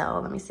kind of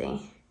tell. Let me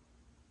see.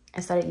 I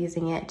started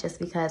using it just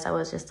because I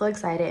was just so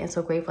excited and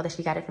so grateful that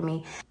she got it for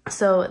me.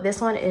 So this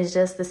one is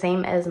just the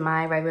same as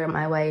my regular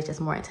My Way, it's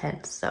just more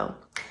intense. So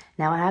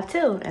now I have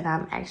 2, and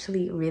I'm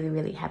actually really,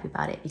 really happy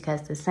about it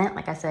because the scent,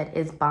 like I said,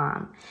 is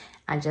bomb.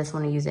 I just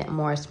want to use it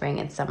more spring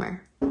and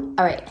summer.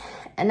 All right,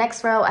 and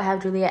next row, I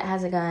have Juliet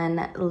Has a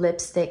Gun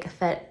Lipstick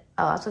I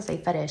was gonna say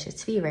Fetish,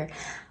 it's Fever.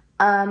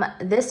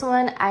 This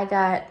one I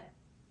got,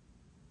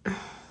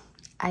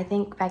 I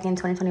think back in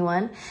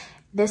 2021.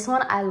 This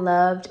one I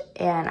loved,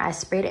 and I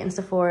sprayed it in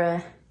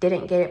Sephora,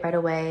 didn't get it right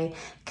away,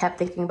 kept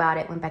thinking about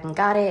it, went back and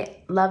got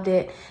it, loved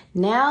it.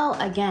 Now,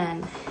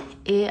 again,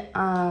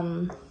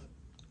 it's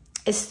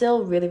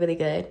still really, really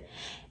good.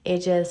 It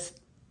just,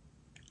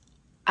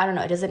 I don't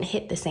know, it doesn't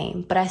hit the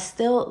same, but I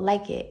still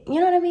like it. You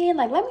know what I mean?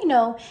 Like, let me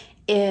know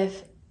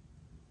if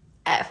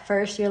at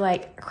first you're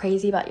like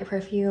crazy about your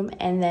perfume,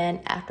 and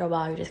then after a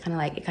while you're just kind of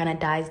like, it kind of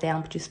dies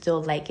down, but you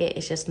still like it.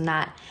 It's just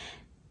not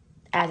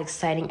as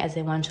exciting as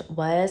it once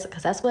was,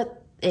 because that's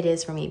what it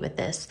is for me with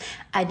this.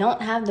 I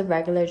don't have the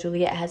regular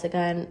Juliet Has a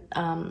Gun,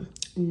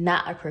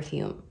 not a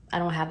perfume. I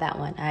don't have that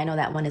one. I know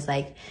that one is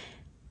like,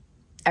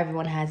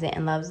 everyone has it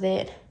and loves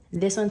it.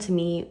 This one to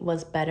me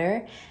was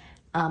better.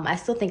 I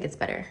still think it's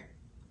better.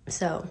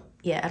 So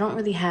yeah, I don't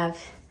really have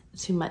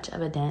too much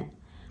of a dent.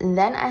 And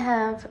then I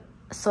have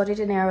Sol de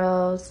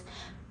Janeiro's,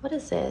 what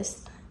is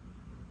this?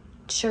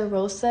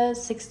 Cheirosa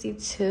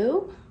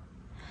 62.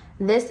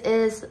 This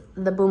is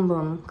the Boom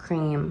Boom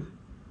Cream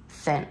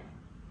scent,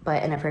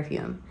 but in a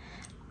perfume.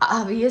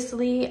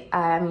 Obviously,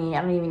 I mean,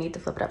 I don't even need to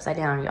flip it upside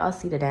down. Y'all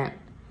see the dent.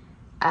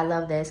 I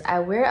love this. I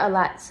wear a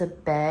lot to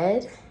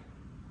bed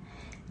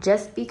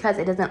just because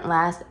it doesn't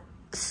last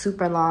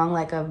super long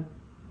like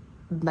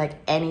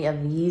any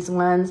of these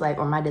ones, like,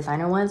 or my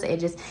designer ones. It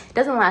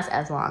doesn't last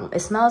as long.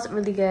 It smells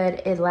really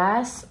good. It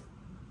lasts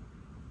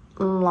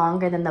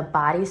longer than the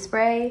body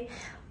spray,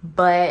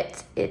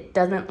 but it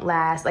doesn't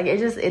last, like,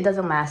 it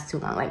doesn't last too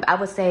long. Like, I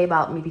would say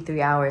about maybe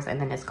 3 hours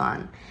and then it's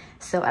gone.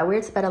 So I wear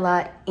it to bed a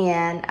lot,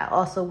 and I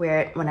also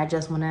wear it when I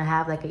just want to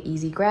have like an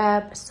easy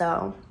grab.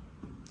 So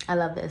I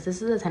love this.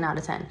 This is a 10 out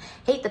of 10.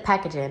 Hate the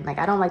packaging. Like,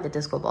 I don't like the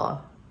disco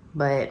ball,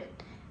 but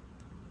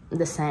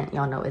the scent,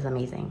 y'all know, is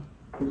amazing.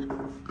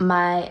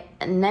 My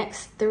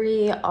next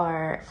 3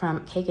 are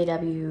from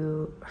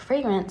KKW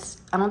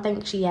Fragrance. I don't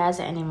think she has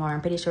it anymore.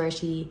 I'm pretty sure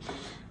she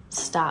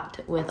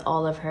stopped with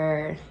all of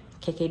her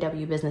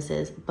KKW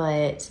businesses,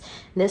 but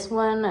this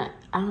one, I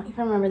don't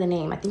even remember the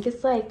name. I think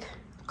it's like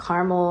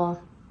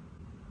caramel.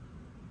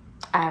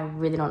 I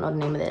really don't know the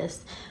name of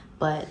this,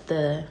 but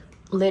the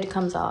lid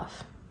comes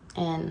off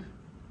and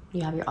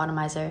you have your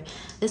atomizer.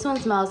 This one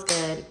smells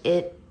good.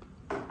 It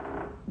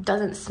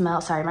doesn't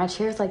smell, sorry, my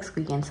chair is like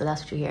squeaking, so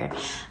that's what you hear.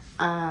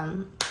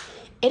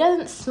 It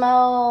doesn't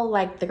smell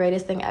like the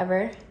greatest thing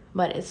ever,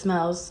 but it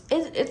smells,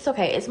 it's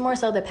okay. It's more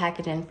so the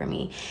packaging for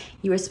me.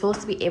 You were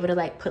supposed to be able to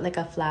like put like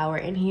a flower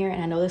in here,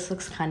 and I know this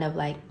looks kind of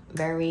like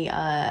very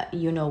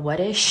you know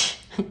what-ish,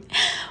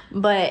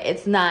 but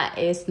it's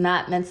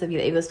not meant to be.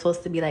 It was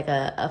supposed to be like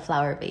a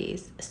flower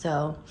vase.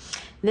 So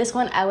This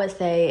one I would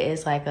say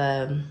is like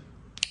I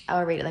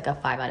would rate it like a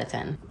 5 out of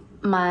 10.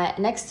 My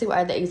next two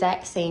are the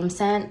exact same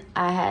scent.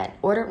 I had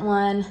ordered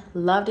one,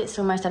 loved it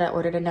so much that I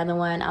ordered another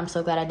one. I'm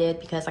so glad I did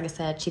because, like I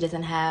said, she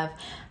doesn't have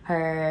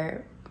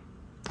her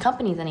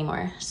companies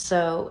anymore.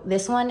 So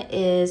this one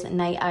is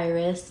Night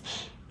Iris,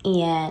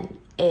 and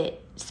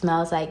it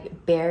smells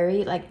like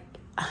berries, like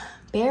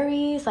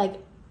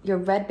your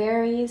red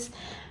berries,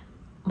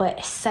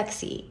 but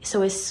sexy.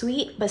 So it's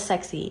sweet but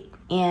sexy.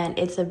 And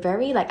it's a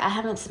very, like, I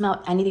haven't smelled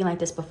anything like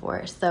this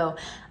before. So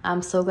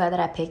I'm so glad that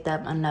I picked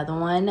up another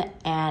one.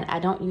 And I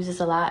don't use this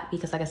a lot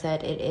because, like I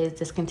said, it is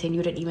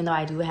discontinued. And even though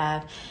I do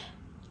have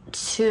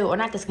two, or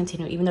not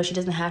discontinued, even though she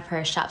doesn't have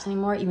her shops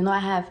anymore, even though I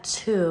have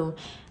two,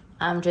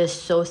 I'm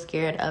just so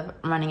scared of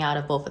running out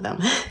of both of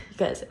them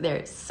because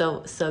they're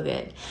so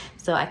good.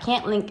 So I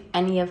can't link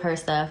any of her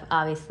stuff,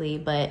 obviously,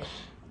 but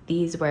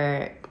these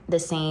were the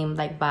same,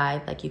 like,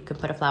 vibe, like you could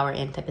put a flower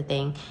in type of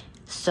thing.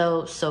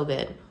 So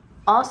good.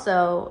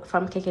 Also,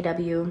 from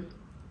KKW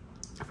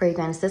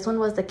fragrance, this one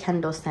was the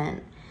Kendall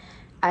scent.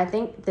 I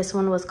think this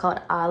one was called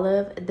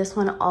Olive. This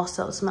one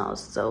also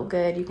smells so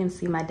good. You can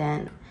see my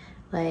dent.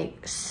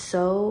 Like,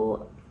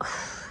 so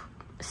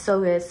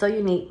good, so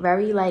unique,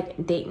 very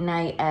like date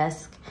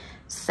night-esque,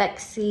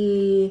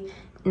 sexy,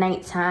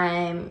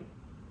 nighttime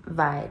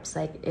vibes.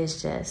 Like, it's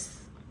just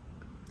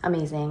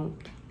amazing.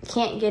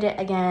 Can't get it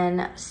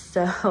again,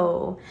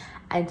 so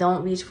I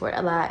don't reach for it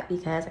a lot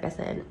because, like I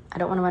said, I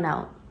don't want to run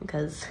out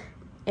because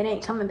it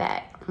ain't coming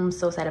back. I'm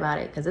so sad about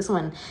it because this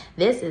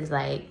is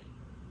like,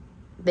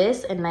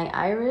 this and Night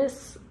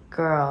Iris,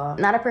 girl.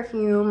 Not a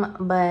perfume,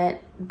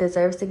 but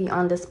deserves to be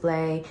on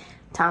display.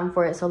 Tom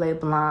Ford Soleil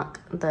Blanc,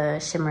 the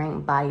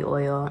shimmering body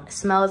oil. It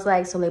smells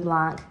like Soleil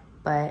Blanc,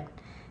 but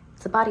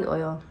it's a body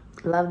oil.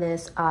 Love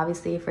this,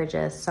 obviously, for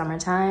just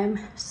summertime.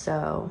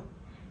 So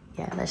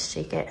yeah, let's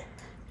shake it.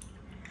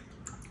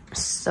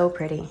 So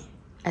pretty.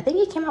 I think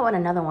he came out with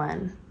another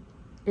one.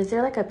 Is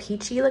there like a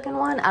peachy looking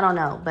one? I don't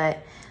know, but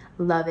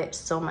love it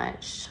so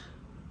much.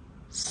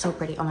 So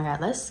pretty. Oh my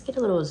God, let's get a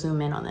little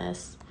zoom in on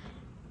this.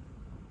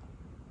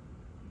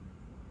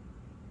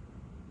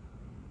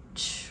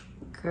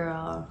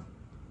 Girl,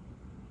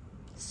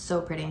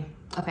 so pretty.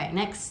 Okay,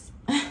 next.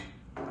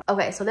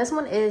 Okay, so this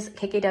one is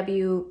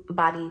KKW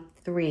Body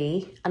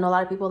 3. I know a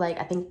lot of people like,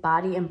 I think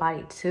Body and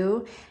Body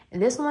 2.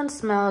 And this one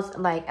smells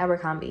like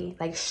Abercrombie,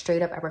 like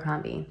straight up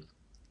Abercrombie.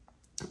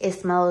 It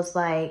smells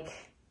like,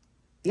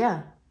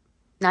 yeah,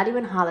 not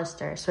even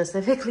Hollister,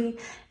 specifically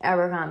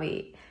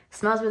Abercrombie.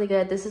 Smells really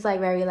good. This is like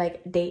very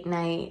like date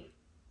night,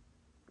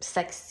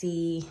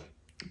 sexy,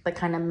 but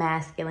kind of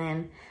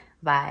masculine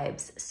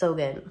vibes. So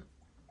good.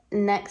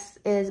 Next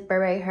is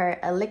Beret Her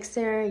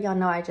Elixir. Y'all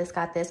know I just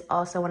got this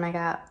also when I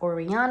got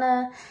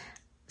Oriana.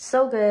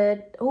 So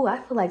good. Oh,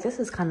 I feel like this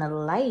is kind of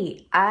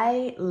light.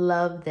 I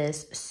love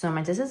this so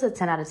much. This is a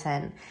 10 out of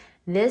 10.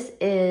 This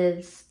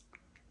is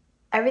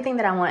everything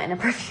that I want in a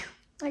perfume.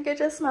 Like, it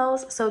just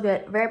smells so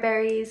good. Rare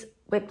berries,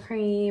 whipped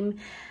cream,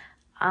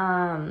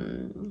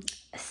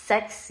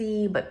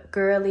 sexy but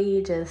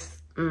girly, just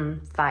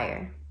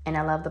fire. And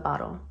I love the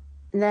bottle.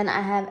 Then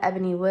I have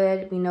Ebony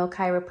Wood. We know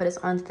Kyra put us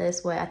onto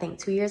this, I think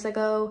 2 years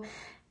ago.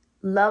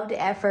 Loved it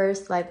at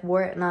first, like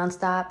wore it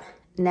nonstop.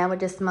 Now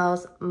it just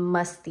smells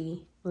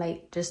musty.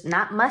 Like, just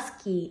not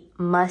musky,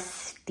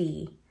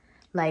 musty.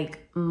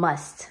 Like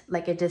must.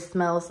 Like, it just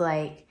smells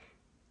like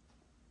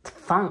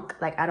funk.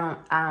 Like, I don't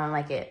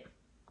like it.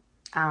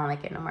 I don't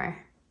like it no more.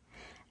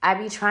 I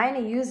be trying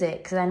to use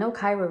it because I know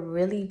Kyra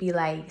really be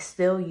like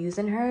still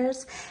using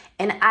hers,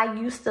 and I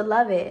used to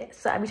love it,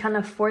 so I be trying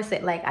to force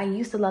it. Like, I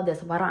used to love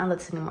this. Why don't I love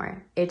this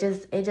anymore? It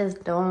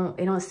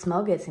don't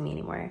smell good to me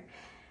anymore.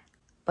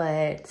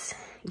 But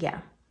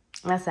yeah,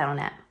 that's that on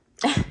that.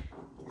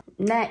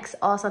 Next,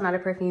 also not a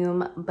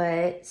perfume,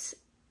 but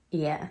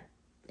yeah,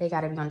 they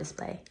gotta be on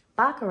display.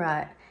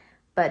 Baccarat,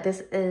 but this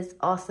is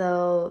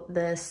also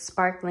the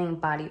sparkling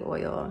body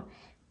oil.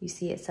 You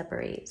see it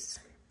separates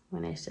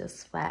when it's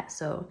just flat.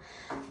 So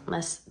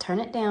let's turn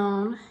it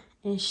down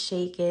and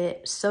shake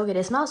it. So good.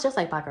 It smells just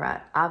like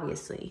Baccarat,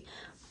 obviously,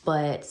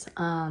 but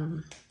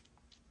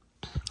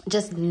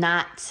just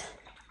not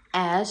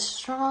as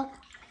strong.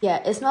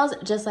 Yeah, it smells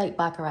just like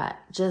Baccarat,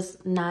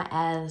 just not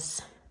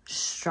as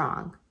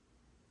strong.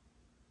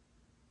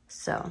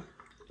 So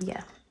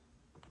yeah,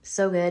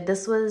 so good.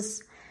 This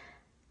was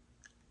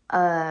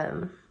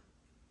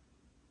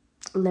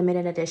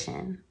limited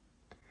edition,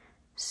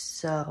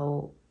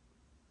 so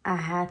I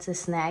had to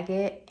snag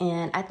it,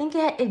 and I think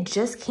it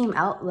just came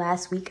out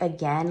last week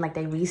again. Like,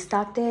 they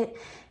restocked it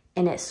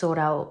and it sold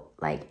out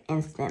like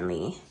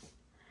instantly.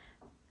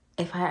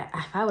 If I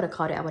would have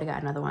caught it, I would have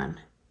got another one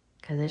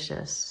because it's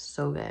just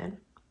so good.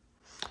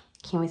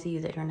 Can't wait to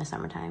use it during the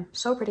summertime.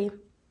 So pretty.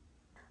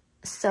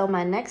 So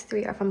my next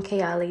three are from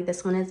Kayali.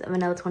 This one is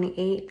Vanilla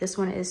 28. This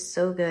one is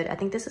so good. I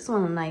think this is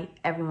one like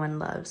everyone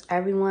loves.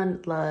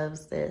 Everyone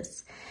loves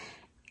this.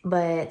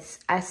 But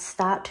I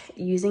stopped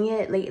using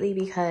it lately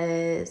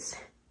because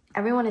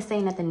everyone is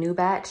saying that the new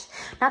batch,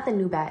 not the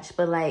new batch,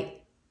 but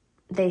like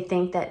they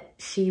think that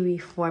she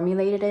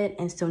reformulated it,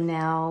 and so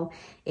now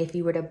if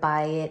you were to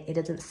buy it, it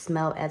doesn't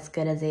smell as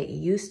good as it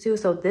used to.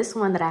 So this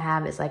one that I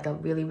have is like a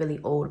really, really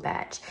old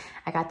batch.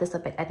 I got this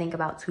up, I think,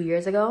 about 2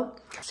 years ago.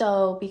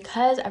 So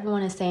because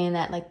everyone is saying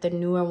that like the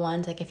newer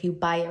ones, like if you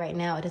buy it right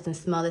now, it doesn't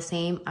smell the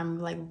same, I'm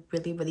like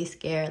really, really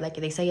scared. Like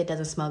they say it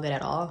doesn't smell good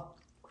at all.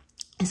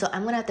 And so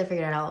I'm gonna have to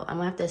figure it out. I'm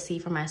gonna have to see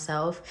for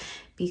myself,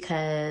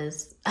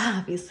 because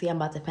obviously I'm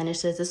about to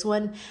finish this. This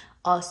one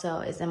also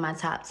is in my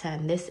top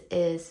 10. This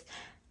is,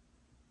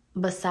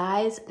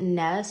 besides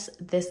Nest,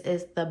 this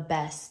is the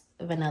best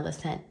vanilla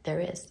scent there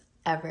is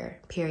ever,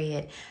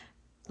 period.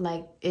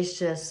 Like, it's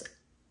just,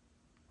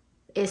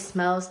 it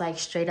smells like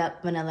straight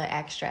up vanilla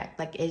extract.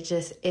 Like, it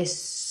just is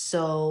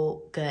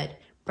so good.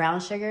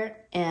 Brown sugar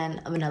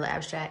and vanilla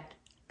extract,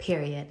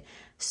 period.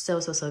 So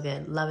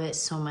good. Love it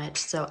so much.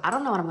 So I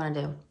don't know what I'm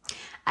gonna do.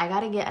 I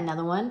gotta get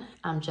another one.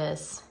 I'm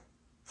just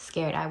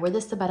scared. I wear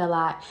this to bed a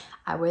lot.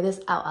 I wear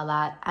this out a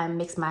lot. I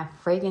mix my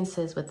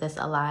fragrances with this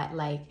a lot.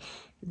 Like,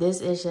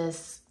 this is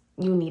just,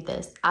 you need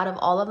this. Out of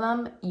all of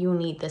them, you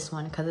need this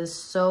one because it's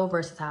so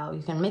versatile.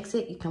 You can mix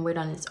it. You can wear it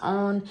on its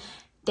own.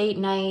 Date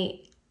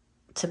night,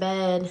 to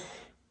bed,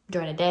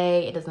 during the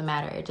day. It doesn't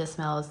matter. It just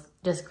smells,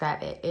 just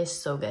grab it. It's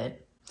so good.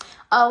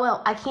 Oh,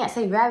 well, I can't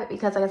say grab it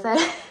because, like I said,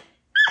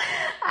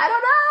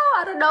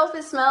 I don't know if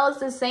it smells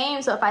the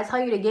same. So if I tell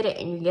you to get it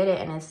and you get it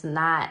and it's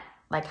not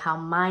like how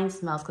mine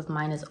smells, because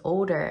mine is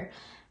older,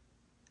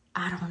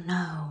 I don't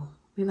know.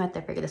 We might have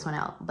to figure this one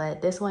out.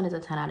 But this one is a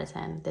 10 out of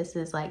 10. This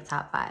is like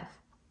top 5.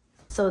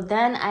 So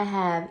then I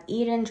have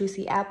Eden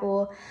Juicy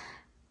Apple.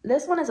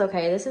 This one is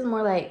okay. This is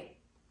more like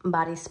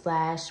body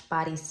splash,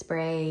 body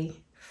spray,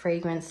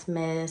 fragrance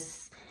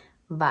mist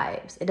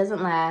vibes. It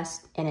doesn't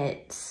last, and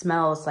it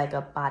smells like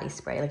a body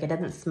spray. Like, it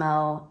doesn't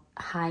smell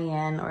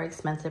high-end or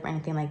expensive or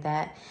anything like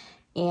that.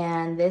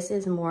 And this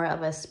is more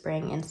of a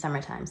spring and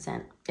summertime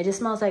scent. It just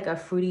smells like a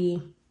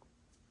fruity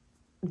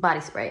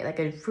body spray, like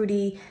a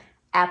fruity,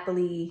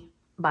 appley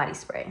body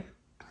spray.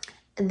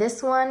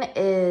 This one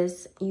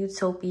is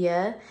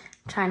Utopia.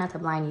 Try not to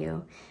blind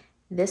you.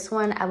 This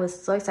one I was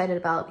so excited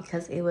about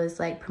because it was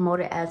like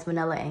promoted as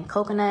vanilla and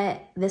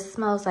coconut. This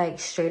smells like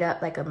straight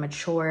up like a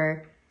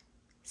mature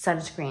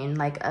sunscreen,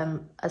 like a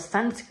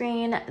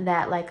sunscreen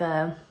that like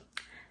a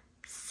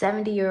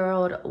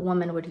 70-year-old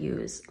woman would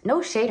use.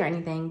 No shade or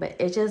anything, but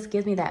it just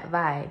gives me that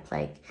vibe.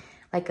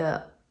 Like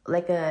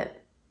a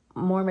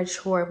more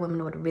mature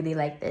woman would really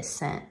like this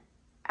scent.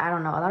 I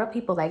don't know. A lot of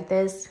people like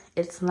this.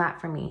 It's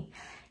not for me.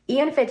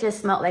 Even if it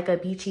just smelled like a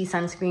beachy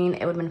sunscreen,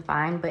 it would have been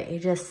fine. But it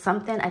just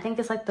something, I think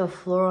it's like the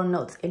floral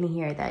notes in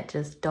here that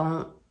just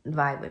don't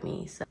vibe with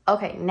me. So,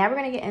 okay, now we're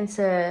going to get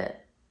into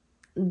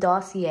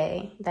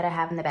Dossier that I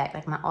have in the back,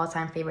 like my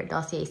all-time favorite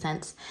Dossier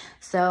scents.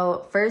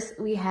 So first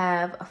we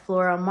have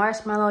Floral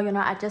Marshmallow. You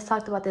know, I just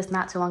talked about this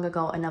not too long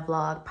ago in a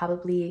vlog,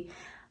 probably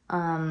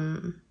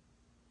back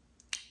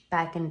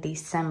in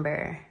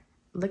December.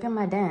 Look at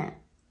my dent.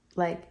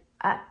 Like,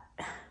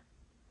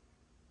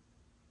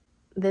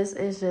 this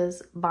is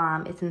just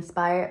bomb. It's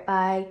inspired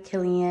by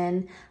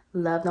Killian.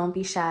 Love Don't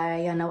Be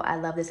Shy. You know, I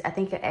love this. I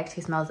think it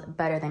actually smells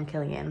better than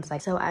Killian's.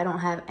 Like, so I don't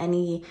have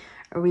any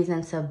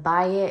reason to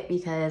buy it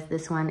because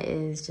this one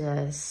is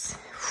just,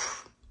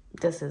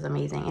 this is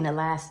amazing and it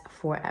lasts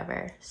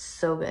forever.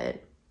 So good.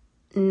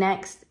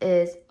 Next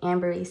is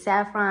Ambery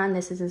Saffron.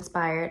 This is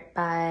inspired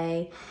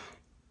by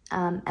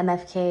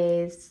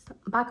MFK's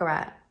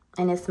Baccarat,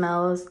 and it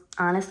smells,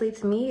 honestly,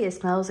 to me, it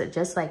smells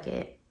just like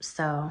it.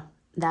 So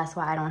that's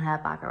why I don't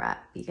have Baccarat,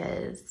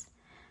 because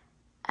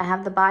I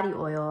have the body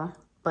oil,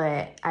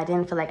 but I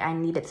didn't feel like I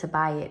needed to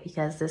buy it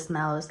because this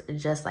smells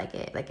just like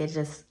it. Like, it's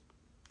just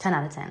 10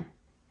 out of 10.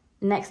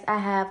 Next, I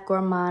have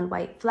Gourmand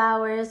White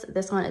Flowers.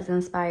 This one is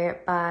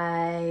inspired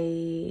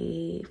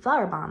by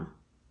Flower Bomb,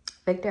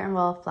 Victor and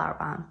Rolf Flower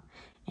Bomb,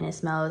 and it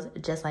smells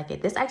just like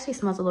it. This actually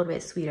smells a little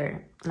bit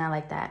sweeter, and I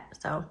like that.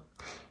 So,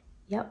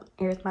 yep,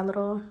 here's my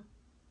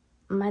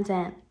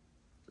dent.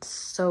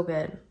 So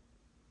good.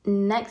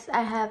 Next,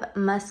 I have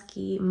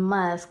Musky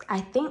Musk. I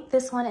think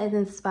this one is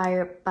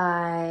inspired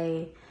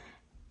by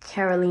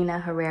Carolina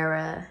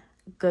Herrera,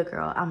 Good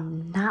Girl.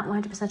 I'm not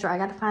 100% sure. I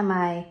got to find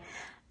my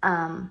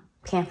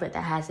pamphlet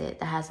that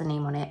has the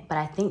name on it, but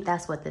I think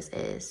that's what this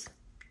is.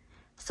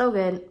 So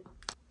good.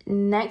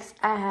 Next,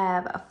 I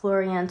have a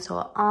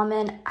Floriental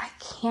Almond. I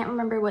can't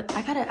remember what,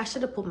 I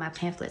should have pulled my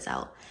pamphlets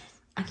out.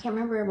 I can't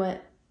remember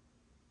what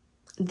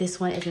this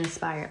one is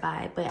inspired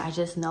by, but I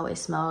just know it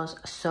smells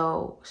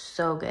so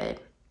good.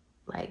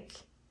 Like,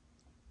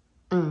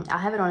 I'll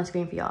have it on the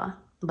screen for y'all,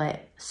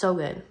 but so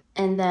good.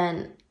 And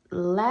then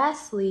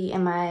lastly,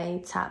 in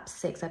my top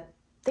 6, I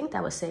think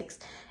that was 6,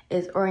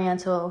 is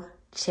Oriental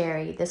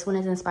Cherry. This one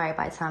is inspired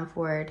by Tom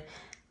Ford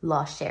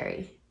Lost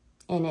Cherry,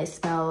 and it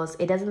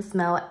doesn't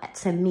smell,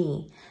 to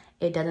me,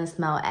 it doesn't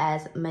smell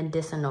as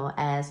medicinal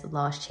as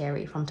Lost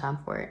Cherry from Tom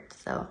Ford.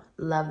 So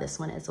love this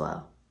one as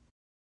well.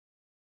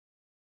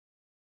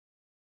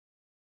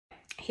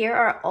 Here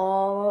are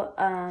all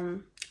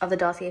of the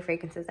Dossier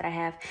fragrances that I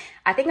have.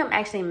 I think I'm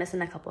actually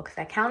missing a couple because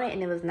I counted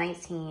and it was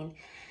 19.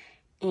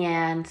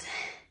 and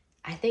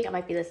I think I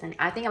might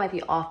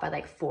be off by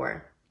like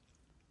 4.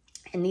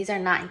 And these are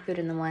not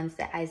including the ones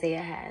that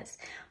Isaiah has,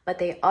 but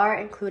they are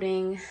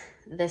including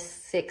the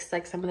 6,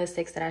 like some of the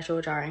 6 that I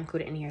showed y'all are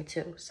included in here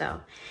too.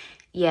 So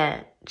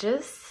yeah,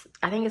 just,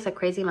 I think it's a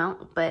crazy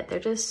amount, but they're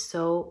just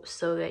so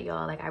good,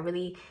 y'all. Like I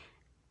really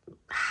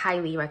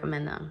highly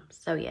recommend them.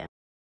 So yeah.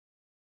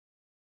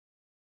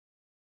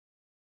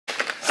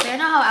 So you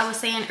know how I was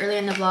saying earlier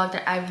in the vlog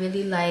that I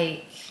really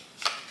like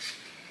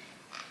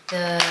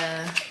the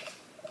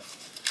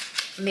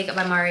Makeup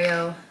by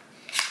Mario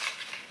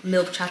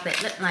milk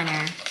chocolate lip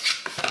liner,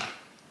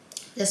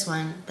 this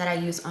one that I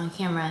use on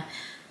camera.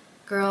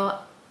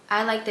 Girl,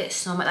 I liked it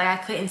so much. Like I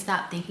couldn't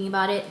stop thinking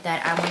about it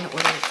that I want to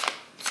order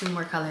 2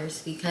 more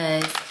colors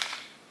because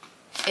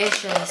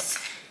it's just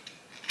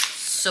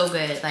so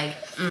good. Like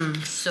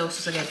so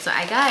good. So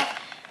I got,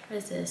 what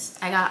is this?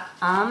 I got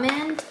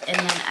almond and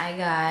then I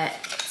got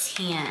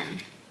tan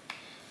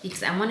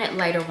because I wanted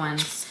lighter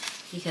ones,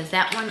 because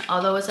that one,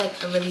 although it's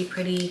like a really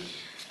pretty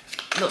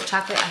milk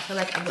chocolate, I feel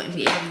like I wouldn't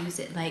be able to use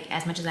it like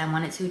as much as I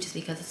wanted to, just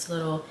because it's a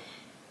little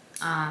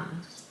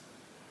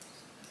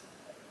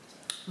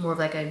more of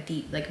like a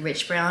deep, like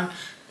rich brown.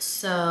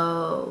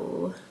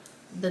 So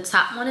the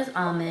top one is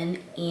almond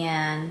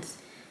and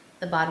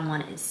the bottom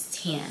one is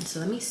tan.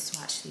 So let me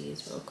swatch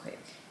these real quick.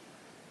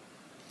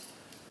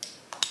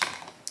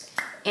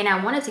 And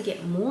I wanted to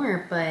get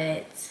more,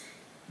 but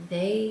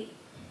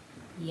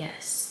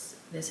yes,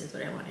 this is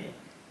what I wanted.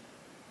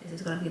 This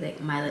is gonna be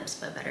like my lips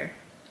but better.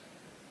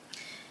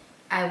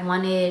 I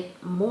wanted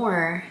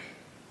more,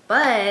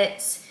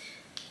 but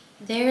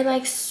they're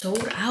like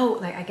sold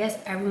out. Like I guess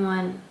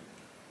everyone,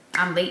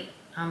 I'm late,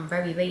 I'm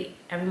very late.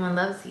 Everyone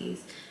loves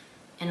these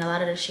and a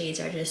lot of the shades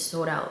are just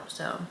sold out.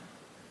 So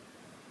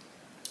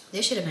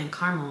this should have been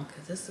caramel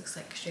because this looks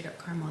like straight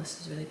up caramel. This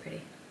is really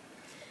pretty.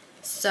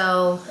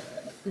 So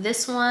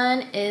this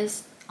one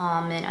is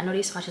almond. I know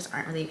these swatches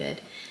aren't really good.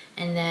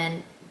 And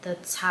then the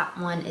top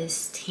one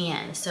is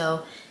tan.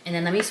 So, and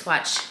then let me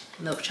swatch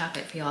milk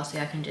chocolate for y'all so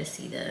y'all can just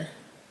see the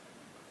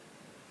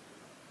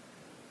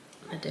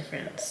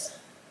difference.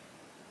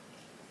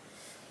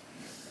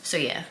 So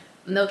yeah,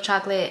 milk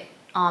chocolate,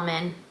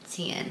 almond,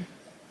 tan.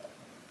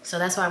 So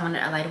that's why I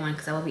wanted a lighter one,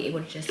 because I will be able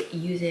to just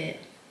use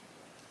it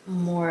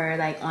more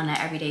like on an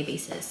everyday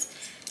basis.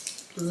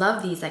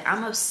 Love these. Like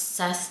I'm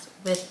obsessed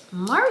with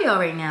Mario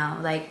right now.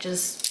 Like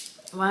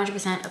just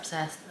 100%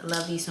 obsessed. I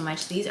love these so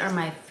much. These are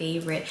my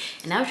favorite.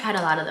 And I've tried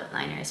a lot of lip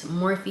liners.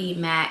 Morphe,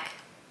 MAC,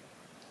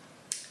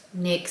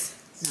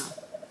 NYX. No.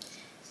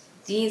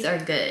 These are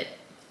good.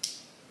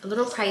 A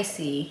little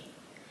pricey,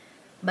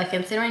 but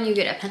considering you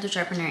get a pencil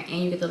sharpener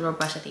and you get the little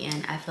brush at the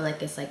end, I feel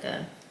like it's like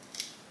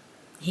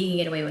he can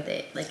get away with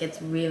it. Like it's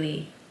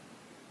really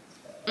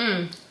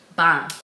bomb.